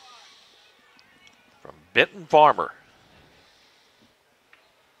 From Benton Farmer.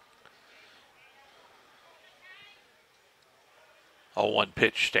 0-1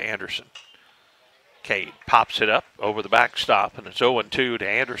 pitch to Anderson. Cade pops it up over the backstop, and it's 0-2 to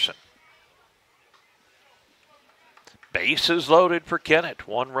Anderson. Bases loaded for Kennett.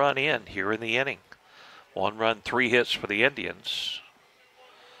 1 run in here in the inning. 1 run, 3 hits for the Indians.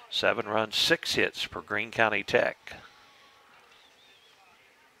 7 runs, 6 hits for Greene County Tech.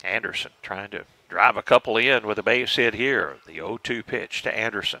 Anderson trying to drive a couple in with a base hit here. The 0-2 pitch to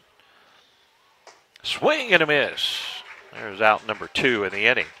Anderson. Swing and a miss. There's out number 2 in the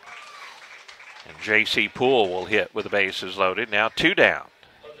inning. And J.C. Poole will hit with the bases loaded. Now 2 down.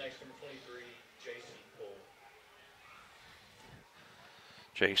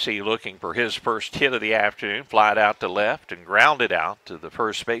 J.C. looking for his first hit of the afternoon. Flied out to left and grounded out to the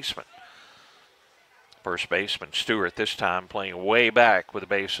first baseman. First baseman Stewart this time playing way back with the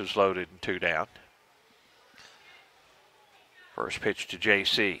bases loaded and 2 down. First pitch to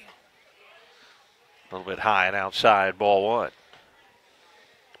J.C. A little bit high and outside, ball 1.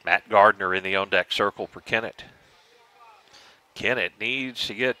 Matt Gardner in the on-deck circle for Kennett. Kennett needs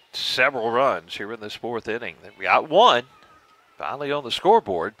to get several runs here in this 4th inning. We got 1, finally on the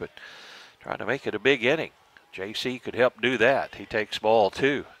scoreboard, but trying to make it a big inning. J.C. could help do that. He takes ball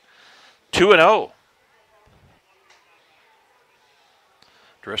 2. 2-0.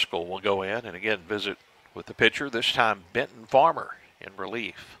 Driscoll will go in and again visit with the pitcher, this time Benton Farmer in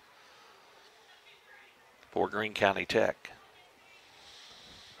relief for Greene County Tech.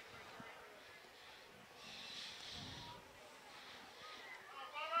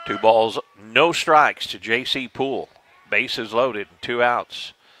 Two balls, no strikes to J.C. Poole. Bases loaded and 2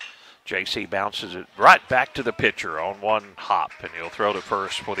 outs. J.C. bounces it right back to the pitcher on 1 hop, and he'll throw to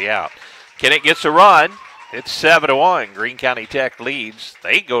first for the out. Kennett gets a run. It's 7-1. Greene County Tech leads.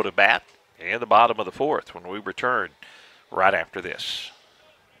 They go to bat in the bottom of the 4th when we return right after this.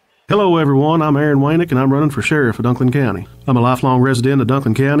 Hello, everyone. I'm Aaron Waynick, and I'm running for sheriff of Dunklin County. I'm a lifelong resident of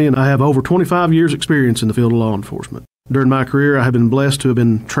Dunklin County, and I have over 25 years' experience in the field of law enforcement. During my career, I have been blessed to have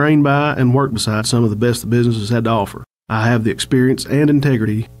been trained by and worked beside some of the best the business has had to offer. I have the experience and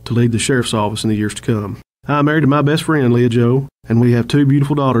integrity to lead the sheriff's office in the years to come. I'm married to my best friend, Leah Jo, and we have 2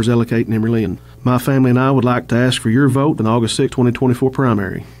 beautiful daughters, Ella Kate and Emery Lynn. My family and I would like to ask for your vote in the August 6, 2024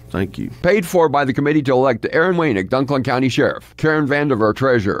 primary. Thank you. Paid for by the committee to elect Aaron Waynick, Dunklin County Sheriff. Karen Vandiver,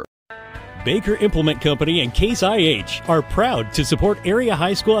 Treasurer. Baker Implement Company and Case IH are proud to support area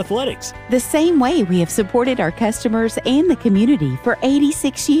high school athletics. The same way we have supported our customers and the community for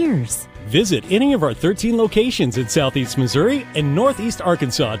 86 years. Visit any of our 13 locations in Southeast Missouri and Northeast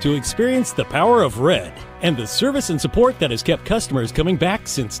Arkansas to experience the power of red and the service and support that has kept customers coming back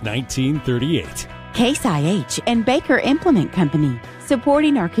since 1938. Case IH and Baker Implement Company,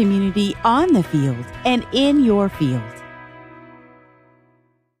 supporting our community on the field and in your field.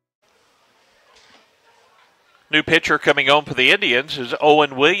 New pitcher coming on for the Indians is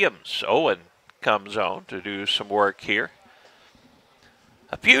Owen Williams. Owen comes on to do some work here.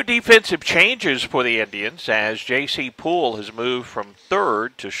 A few defensive changes for the Indians as J.C. Poole has moved from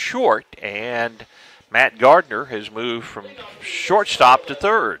third to short, and Matt Gardner has moved from shortstop to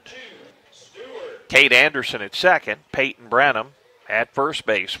third. Kate Anderson at second. Peyton Branham at first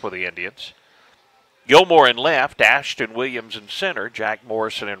base for the Indians. Gilmore in left, Ashton Williams in center, Jack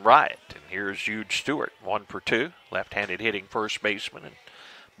Morrison in right. And here's Jude Stewart, 1 for 2, left-handed hitting first baseman. And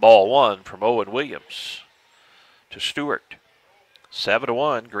ball 1 from Owen Williams to Stewart.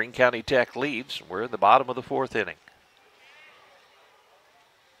 7-1, Greene County Tech leads. We're in the bottom of the 4th inning.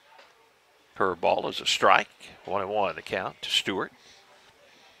 Curveball is a strike. 1-1 the count to Stewart.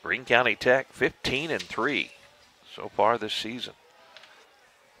 Greene County Tech 15-3 so far this season.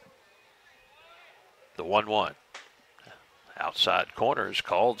 The 1-1. Outside corner is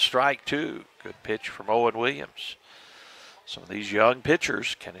called strike 2. Good pitch from Owen Williams. Some of these young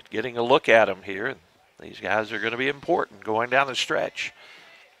pitchers, Kennett getting a look at them here. And these guys are going to be important going down the stretch.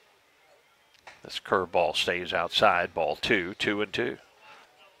 This curveball stays outside. Ball 2, 2-2.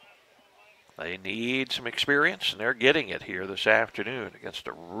 They need some experience, and they're getting it here this afternoon against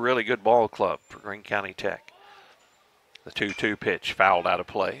a really good ball club for Greene County Tech. The 2-2 pitch fouled out of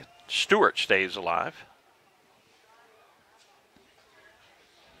play. Stewart stays alive.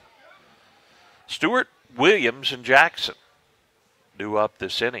 Stewart, Williams, and Jackson due up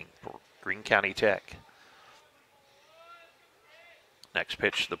this inning for Greene County Tech. Next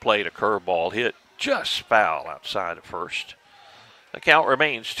pitch to the plate, a curveball hit just foul outside of first. The count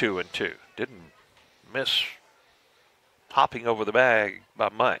remains 2-2. Didn't miss hopping over the bag by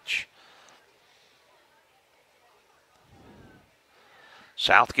much.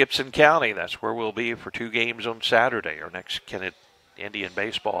 South Gibson County, that's where we'll be for 2 games on Saturday. Our next Kennett Indian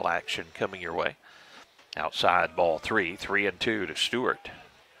baseball action coming your way. Outside ball 3, 3-2 to Stewart.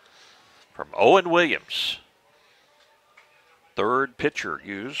 From Owen Williams. Third pitcher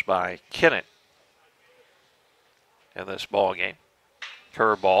used by Kennett in this ball game.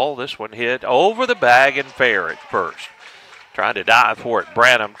 Curveball, this one hit over the bag and fair at first. Trying to dive for it,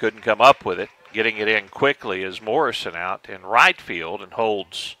 Branham couldn't come up with it. Getting it in quickly is Morrison out in right field and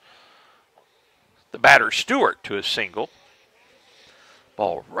holds the batter Stewart to a single.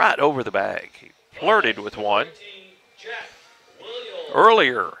 Ball right over the bag. He flirted with one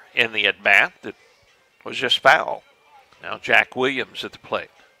earlier in the at-bat that was just foul. Now Jack Williams at the plate.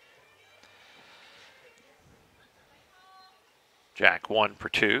 Jack 1 for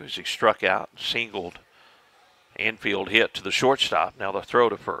 2 as he struck out, singled. Infield hit to the shortstop. Now the throw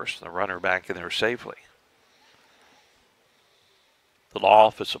to first. The runner back in there safely. The law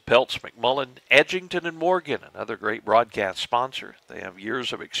office of Peltz, McMullen, Edgington, and Morgan, another great broadcast sponsor. They have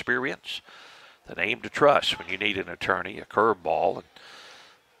years of experience. The name to trust when you need an attorney. A curveball. And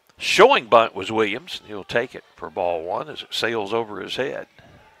showing bunt was Williams, and he'll take it for ball 1 as it sails over his head.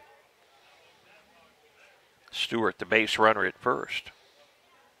 Stewart, the base runner at first.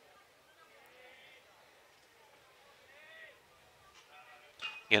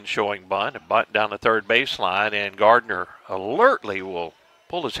 In showing bunt, a bunt down the third baseline, and Gardner alertly will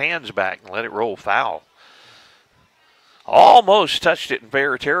pull his hands back and let it roll foul. Almost touched it in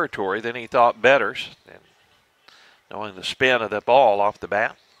fair territory, then he thought better, and knowing the spin of the ball off the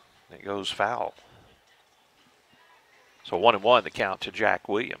bat, it goes foul. So 1-1 the count to Jack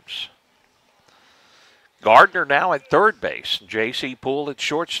Williams. Gardner now at third base, J.C. Poole at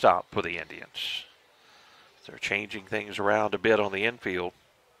shortstop for the Indians. They're changing things around a bit on the infield.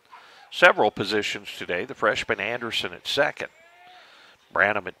 Several positions today. The freshman Anderson at second.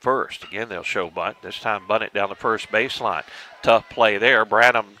 Branham at first. Again, they'll show bunt. This time bunt it down the first baseline. Tough play there.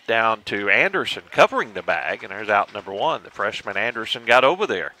 Branham down to Anderson covering the bag, and there's out number 1. The freshman Anderson got over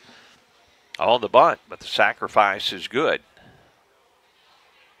there on the bunt, but the sacrifice is good.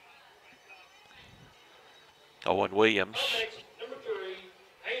 Owen Williams.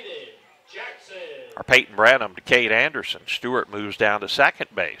 Or Peyton Branham to Kate Anderson. Stewart moves down to second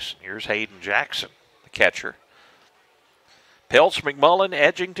base. Here's Hayden Jackson, the catcher. Peltz, McMullen,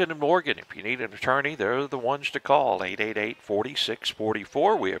 Edgington, and Morgan. If you need an attorney, they're the ones to call.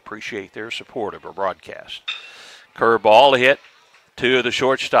 888-4644. We appreciate their support of our broadcast. Curveball hit to the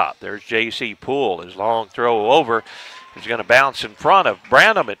shortstop. There's J.C. Poole. His long throw over is going to bounce in front of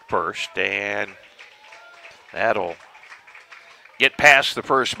Branham at first, and that'll get past the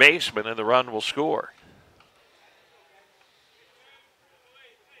first baseman, and the run will score.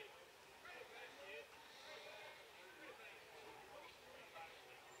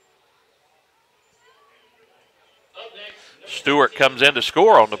 Stewart comes in to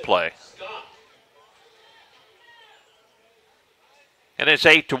score on the play. And it's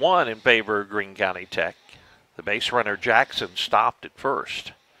 8-1 in favor of Greene County Tech. The base runner Jackson stopped at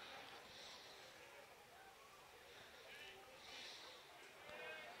first.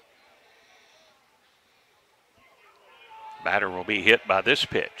 Batter will be hit by this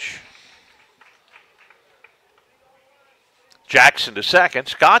pitch. Jackson to second,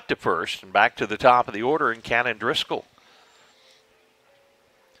 Scott to first, and back to the top of the order in Cannon Driscoll.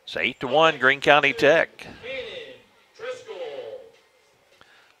 It's 8-1 Greene County Tech.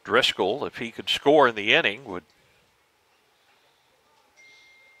 Driscoll, if he could score in the inning, would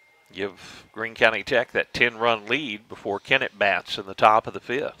give Greene County Tech that 10-run lead before Kennett bats in the top of the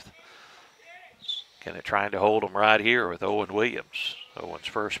fifth. Kennett trying to hold him right here with Owen Williams. Owen's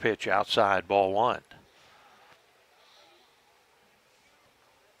first pitch outside, ball one.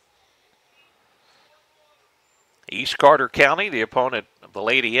 East Carter County, the opponent of the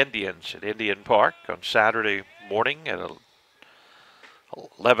Lady Indians at Indian Park on Saturday morning at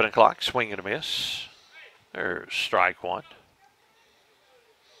 11 o'clock. Swing and a miss. There's strike one.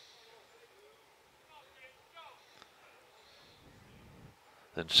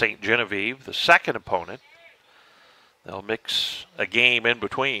 Then St. Genevieve, the second opponent. They'll mix a game in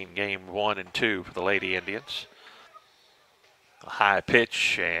between game 1 and 2 for the Lady Indians. A high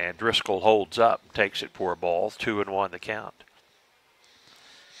pitch, and Driscoll holds up and takes it for a ball. 2-1 the count.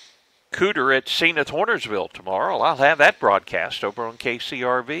 Cooter at Zenith Hornersville tomorrow. I'll have that broadcast over on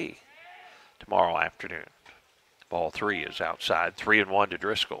KCRV tomorrow afternoon. Ball 3 is outside. 3-1 to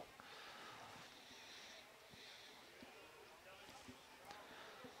Driscoll.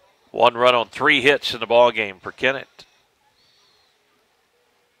 One run on 3 hits in the ball game for Kennett.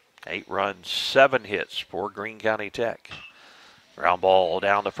 8 runs, 7 hits for Greene County Tech. Ground ball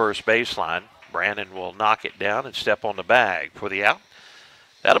down the first baseline. Brandon will knock it down and step on the bag for the out.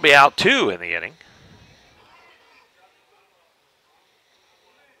 That'll be out 2 in the inning.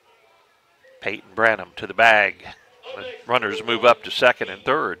 Peyton Branham to the bag. The runners move up to second and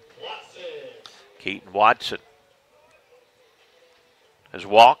third. Keaton Watson has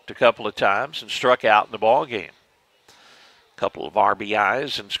walked a couple of times and struck out in the ball game. Couple of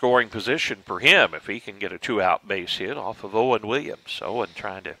RBIs in scoring position for him if he can get a 2-out base hit off of Owen Williams. Owen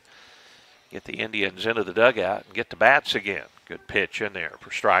trying to get the Indians into the dugout and get the bats again. Good pitch in there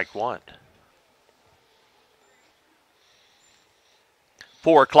for strike one.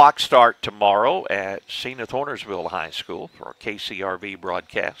 4 o'clock start tomorrow at Zenith Hornersville High School for a KCRV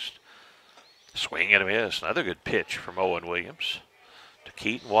broadcast. Swing and a miss. Another good pitch from Owen Williams to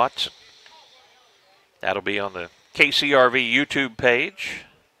Keaton Watson. That'll be on the KCRV YouTube page,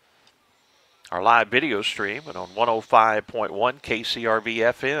 our live video stream, and on 105.1 KCRV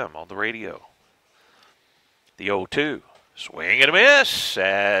FM on the radio. The 0-2. Swing and a miss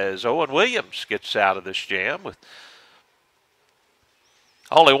as Owen Williams gets out of this jam with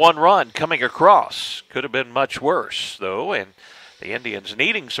only 1 run coming across. Could have been much worse, though, and the Indians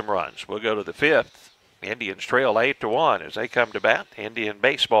needing some runs. We'll go to the 5th. The Indians trail 8-1 as they come to bat. Indian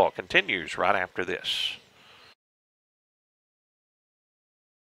baseball continues right after this.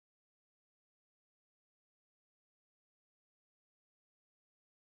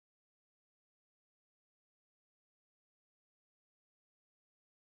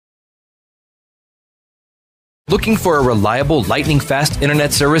 Looking for a reliable, lightning-fast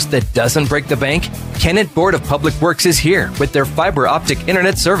internet service that doesn't break the bank? Kennett Board of Public Works is here with their fiber optic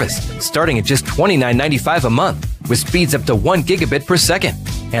internet service, starting at just $29.95 a month, with speeds up to 1 gigabit per second.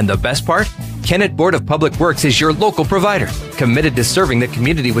 And the best part? Kennett Board of Public Works is your local provider, committed to serving the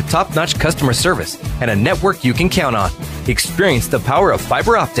community with top-notch customer service and a network you can count on. Experience the power of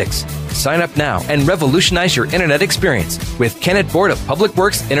fiber optics. Sign up now and revolutionize your internet experience with Kennett Board of Public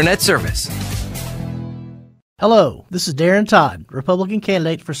Works Internet Service. Hello, this is Darren Todd, Republican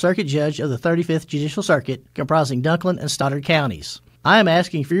candidate for Circuit Judge of the 35th Judicial Circuit, comprising Dunklin and Stoddard counties. I am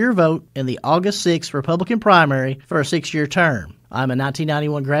asking for your vote in the August 6th Republican primary for a 6-year term. I'm a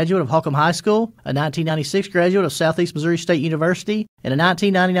 1991 graduate of Holcomb High School, a 1996 graduate of Southeast Missouri State University, and a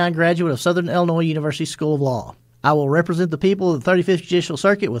 1999 graduate of Southern Illinois University School of Law. I will represent the people of the 35th Judicial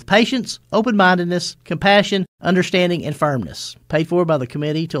Circuit with patience, open-mindedness, compassion, understanding, and firmness. Paid for by the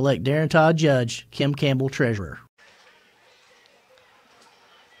committee to elect Darren Todd Judge, Kim Campbell Treasurer.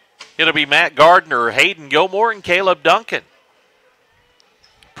 It'll be Matt Gardner, Hayden Gilmore, and Caleb Duncan.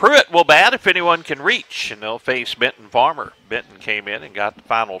 Pruitt will bat if anyone can reach, and they'll face Benton Farmer. Benton came in and got the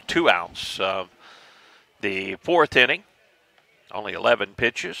final 2 outs of the 4th inning. Only 11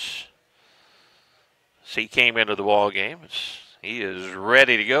 pitches. He came into the ball game. He is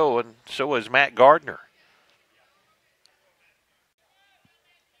ready to go, and so is Matt Gardner.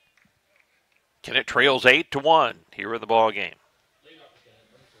 Kennett trails 8-1 here in the ball game.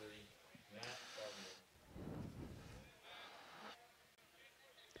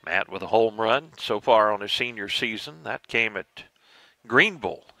 Matt with a home run so far on his senior season. That came at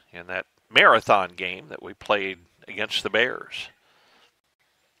Greenville in that marathon game that we played against the Bears.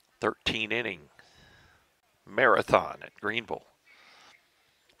 13-inning Marathon at Greenville.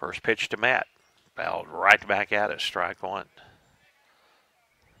 First pitch to Matt. Fouled right back at us, strike one.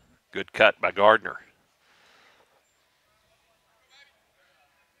 Good cut by Gardner.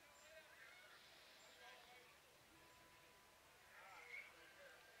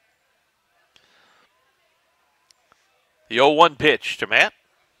 The 0-1 pitch to Matt.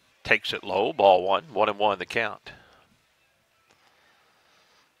 Takes it low, ball one, 1-1 the count.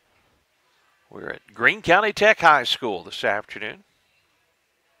 We're at Greene County Tech High School this afternoon.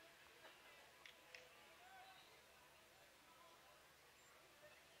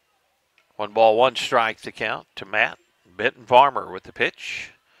 One ball, one strike the count to Matt. Benton Farmer with the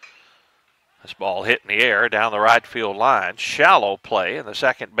pitch. This ball hit in the air down the right field line. Shallow play, and the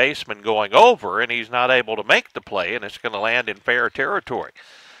second baseman going over, and he's not able to make the play, and it's going to land in fair territory.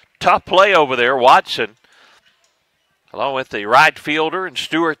 Tough play over there. Watson, along with the right fielder and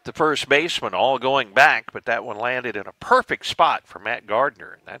Stewart, the first baseman, all going back, but that one landed in a perfect spot for Matt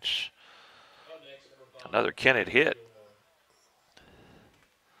Gardner, and that's another Kennett hit.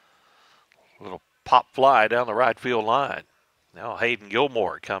 Little pop fly down the right field line. Now Hayden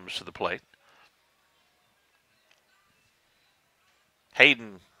Gilmore comes to the plate.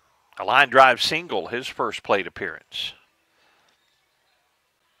 Hayden, a line drive single, his first plate appearance.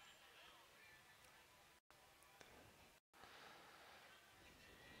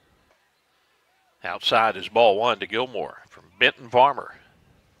 Outside is ball one to Gilmore from Benton Farmer.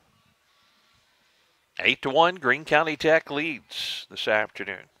 8-1, Greene County Tech leads this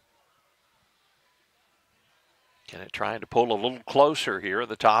afternoon. Kennett trying to pull a little closer here at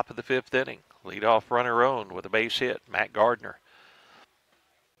the top of the fifth inning. Leadoff runner owned with a base hit, Matt Gardner.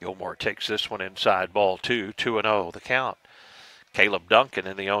 Gilmore takes this one inside, ball two, 2-0 the count. Caleb Duncan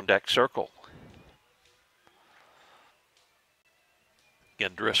in the on-deck circle.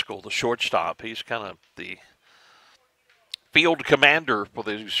 Again, Driscoll, the shortstop, he's kind of the field commander for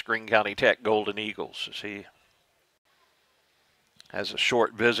the Greene County Tech Golden Eagles as he has a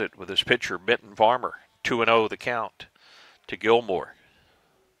short visit with his pitcher, Benton Farmer. 2-0 the count to Gilmore.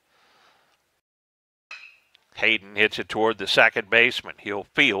 Hayden hits it toward the second baseman. He'll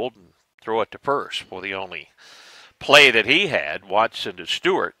field and throw it to first for the only play that he had. Watson to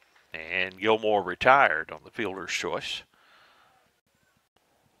Stewart, and Gilmore retired on the fielder's choice.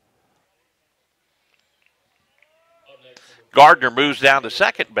 Gardner moves down to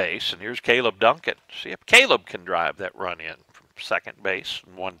second base, and here's Caleb Duncan. See if Caleb can drive that run in from second base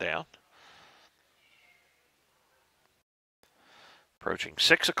and one down. Approaching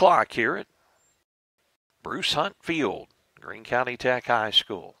 6 o'clock here at Bruce Hunt Field, Greene County Tech High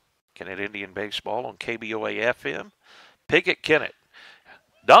School. Kennett Indian Baseball on KBOA FM. Pickett Kennett.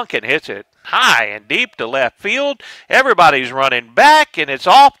 Duncan hits it high and deep to left field. Everybody's running back, and it's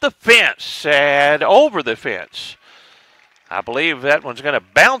off the fence and over the fence. I believe that one's going to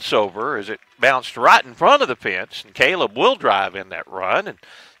bounce over as it bounced right in front of the fence, and Caleb will drive in that run, and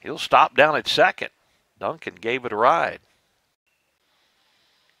he'll stop down at second. Duncan gave it a ride.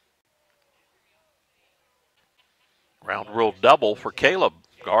 Ground rule double for Caleb.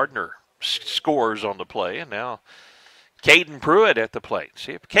 Gardner scores on the play, and now Caden Pruitt at the plate.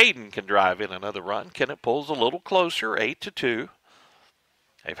 See if Caden can drive in another run. Kennett pulls a little closer, 8-2.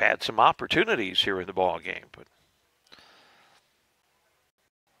 They've had some opportunities here in the ball game, but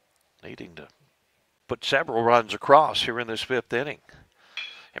needing to put several runs across here in this fifth inning.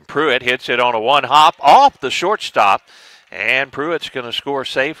 And Pruitt hits it on a one-hop off the shortstop, and Pruitt's going to score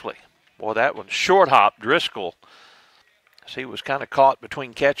safely. Boy, that one's short hop. Driscoll, he was kind of caught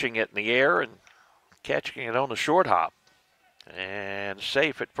between catching it in the air and catching it on the short hop. And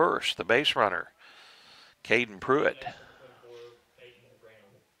safe at first, the base runner, Caden Pruitt.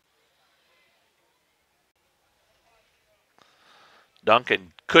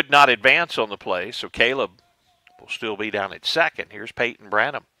 Duncan could not advance on the play, so Caleb will still be down at second. Here's Peyton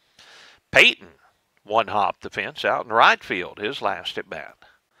Branham. Peyton one-hop the fence out in right field, his last at bat.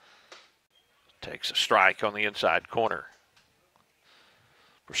 Takes a strike on the inside corner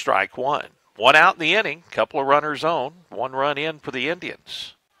for strike one. One out in the inning, couple of runners on, one run in for the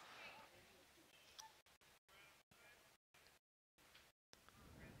Indians.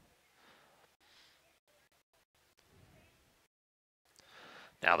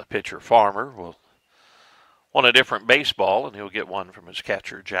 Now the pitcher, Farmer, will want a different baseball, and he'll get one from his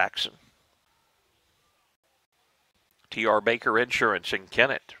catcher, Jackson. T.R. Baker Insurance in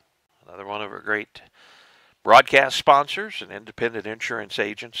Kennett, another one of our great broadcast sponsors, an independent insurance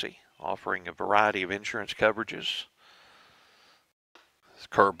agency offering a variety of insurance coverages.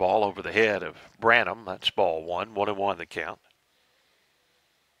 Curveball over the head of Branham. That's ball one, 1-1 the count.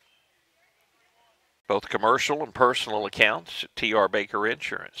 Both commercial and personal accounts at T.R. Baker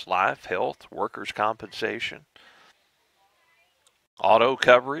Insurance, life, health, workers' compensation, auto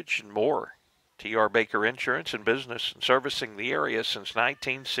coverage, and more. T.R. Baker Insurance and business and servicing the area since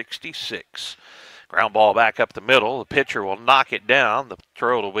 1966. Ground ball back up the middle. The pitcher will knock it down. The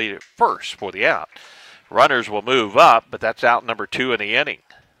throw will be at first for the out. Runners will move up, but that's out number 2 in the inning.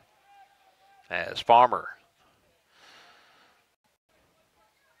 As Farmer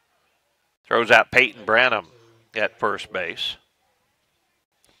throws out Peyton Branham at first base.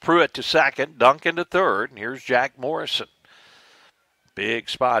 Pruitt to second, Duncan to third, and here's Jack Morrison. Big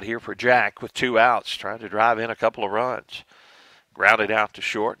spot here for Jack with 2 outs, trying to drive in a couple of runs. Grounded out to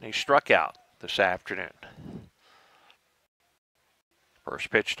short, and he struck out this afternoon. First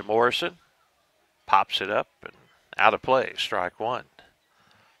pitch to Morrison. Pops it up and out of play, strike 1.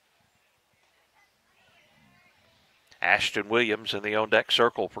 Ashton Williams in the on-deck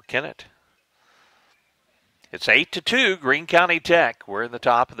circle for Kennett. It's 8-2, Greene County Tech. We're in the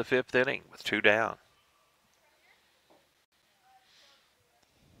top of the 5th inning with 2 down.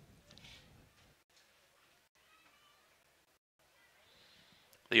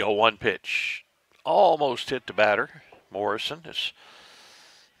 The 0-1 pitch almost hit the batter. Morrison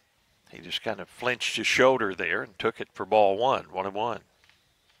he just kind of flinched his shoulder there and took it for ball 1, 1-1.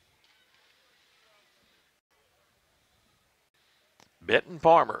 Benton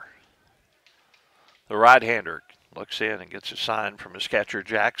Palmer, the right-hander, looks in and gets a sign from his catcher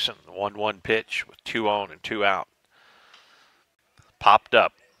Jackson. The 1-1 pitch with 2 on and 2 out. Popped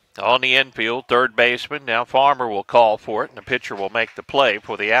up. On the infield, third baseman. Now Farmer will call for it, and the pitcher will make the play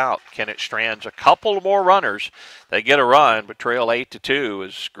for the out. Kennett strands a couple more runners. They get a run, but trail 8-2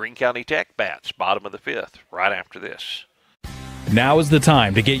 as Greene County Tech bats. Bottom of the 5th, right after this. Now is the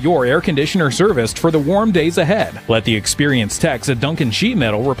time to get your air conditioner serviced for the warm days ahead. Let the experienced techs at Duncan Sheet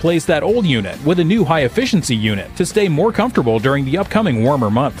Metal replace that old unit with a new high-efficiency unit to stay more comfortable during the upcoming warmer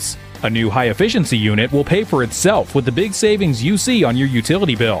months. A new high-efficiency unit will pay for itself with the big savings you see on your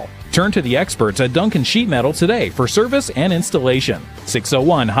utility bill. Turn to the experts at Duncan Sheet Metal today for service and installation.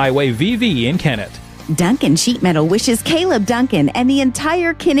 601 Highway VV in Kennett. Duncan Sheet Metal wishes Caleb Duncan and the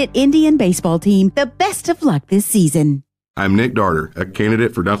entire Kennett Indian baseball team the best of luck this season. I'm Nick Darter, a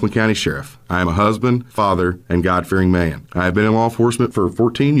candidate for Dunklin County Sheriff. I am a husband, father, and God-fearing man. I have been in law enforcement for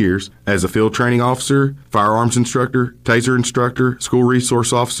 14 years as a field training officer, firearms instructor, taser instructor, school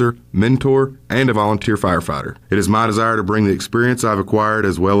resource officer, mentor, and a volunteer firefighter. It is my desire to bring the experience I've acquired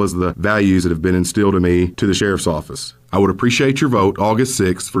as well as the values that have been instilled in me to the Sheriff's Office. I would appreciate your vote August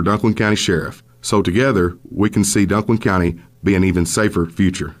 6th for Dunklin County Sheriff, so together we can see Dunklin County be an even safer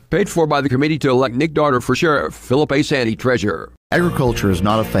future. Paid for by the committee to elect Nick Darter for sheriff, Philip A. Sandy, treasurer. Agriculture is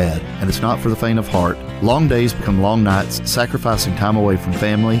not a fad, and it's not for the faint of heart. Long days become long nights, sacrificing time away from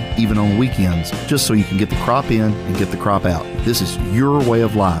family, even on weekends, just so you can get the crop in and get the crop out. This is your way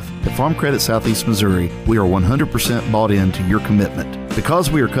of life. At Farm Credit Southeast Missouri, we are 100% bought into your commitment.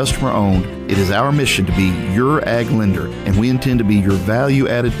 Because we are customer-owned, it is our mission to be your ag lender, and we intend to be your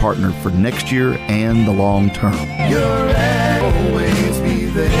value-added partner for next year and the long term. Your ag always be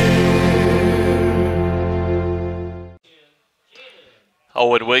there.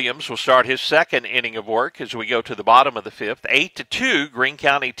 Owen Williams will start his second inning of work as we go to the bottom of the 5th. 8-2, Greene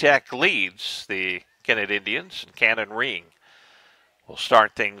County Tech leads the Kennett Indians, and Cannon Ring will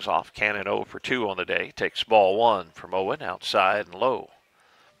start things off. Cannon 0 for 2 on the day. Takes ball 1 from Owen, outside and low.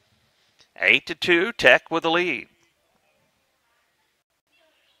 8-2, Tech with the lead.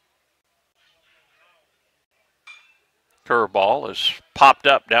 Curveball is popped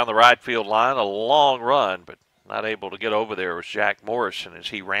up down the right field line. A long run, but not able to get over there was Jack Morrison as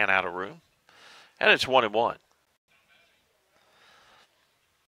he ran out of room. And it's 1-1.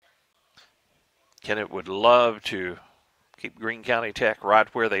 Kennett would love to keep Greene County Tech right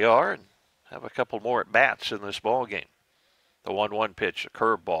where they are and have a couple more at bats in this ball game. The 1-1 pitch, a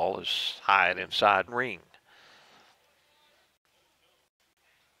curveball, is high and inside Ring.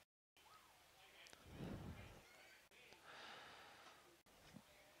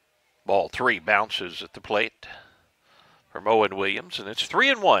 Ball 3 bounces at the plate from Owen Williams, and it's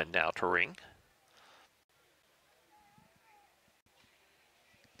 3-1 now to Ring.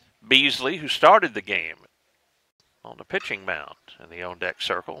 Beasley, who started the game on the pitching mound in the on-deck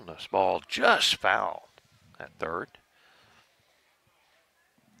circle, and this ball just fouled at third.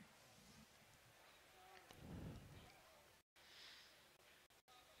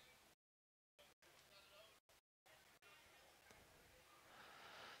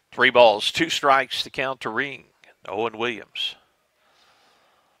 Three balls, 2 strikes to count to Ring. Owen Williams.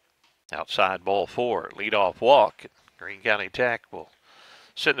 Outside ball 4, leadoff walk. Greene County Tech will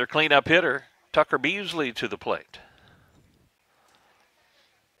send their cleanup hitter, Tucker Beasley to the plate.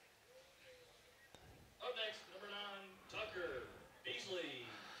 Up next, number 9, Tucker Beasley.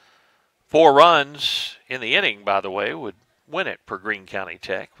 4 runs in the inning, by the way, would win it for Greene County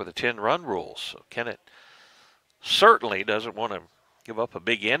Tech with a 10-run rule. So Kennett certainly doesn't want to give up a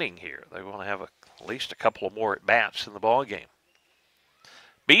big inning here. They want to have at least a couple of more at-bats in the ball game.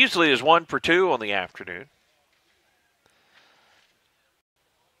 Beasley is 1 for 2 on the afternoon.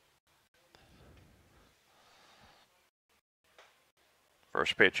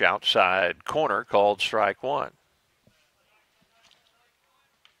 First pitch outside corner, called strike 1.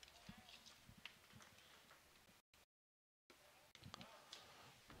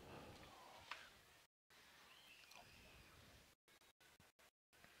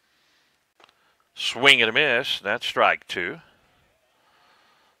 Swing and a miss. That's strike 2.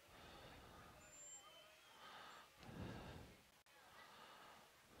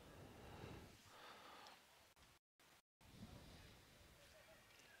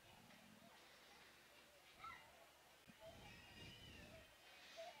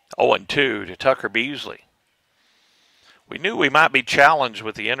 Oh, and 2 to Tucker Beasley. We knew we might be challenged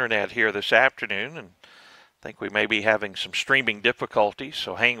with the internet here this afternoon, and I think we may be having some streaming difficulties,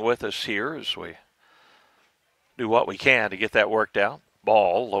 so hang with us here as we do what we can to get that worked out.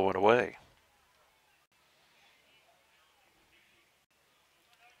 Ball low and away.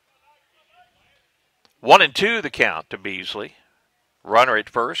 1-2 the count to Beasley. Runner at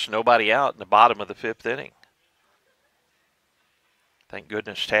first, nobody out in the bottom of the 5th inning. Thank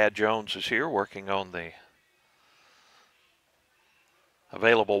goodness Tad Jones is here working on the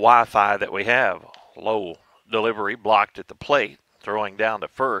available Wi-Fi that we have. Low delivery blocked at the plate. Throwing down to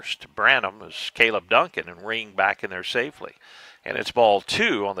first. Branham is Caleb Duncan and Ring back in there safely. And it's ball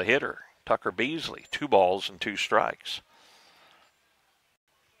 2 on the hitter, Tucker Beasley. 2 balls and 2 strikes.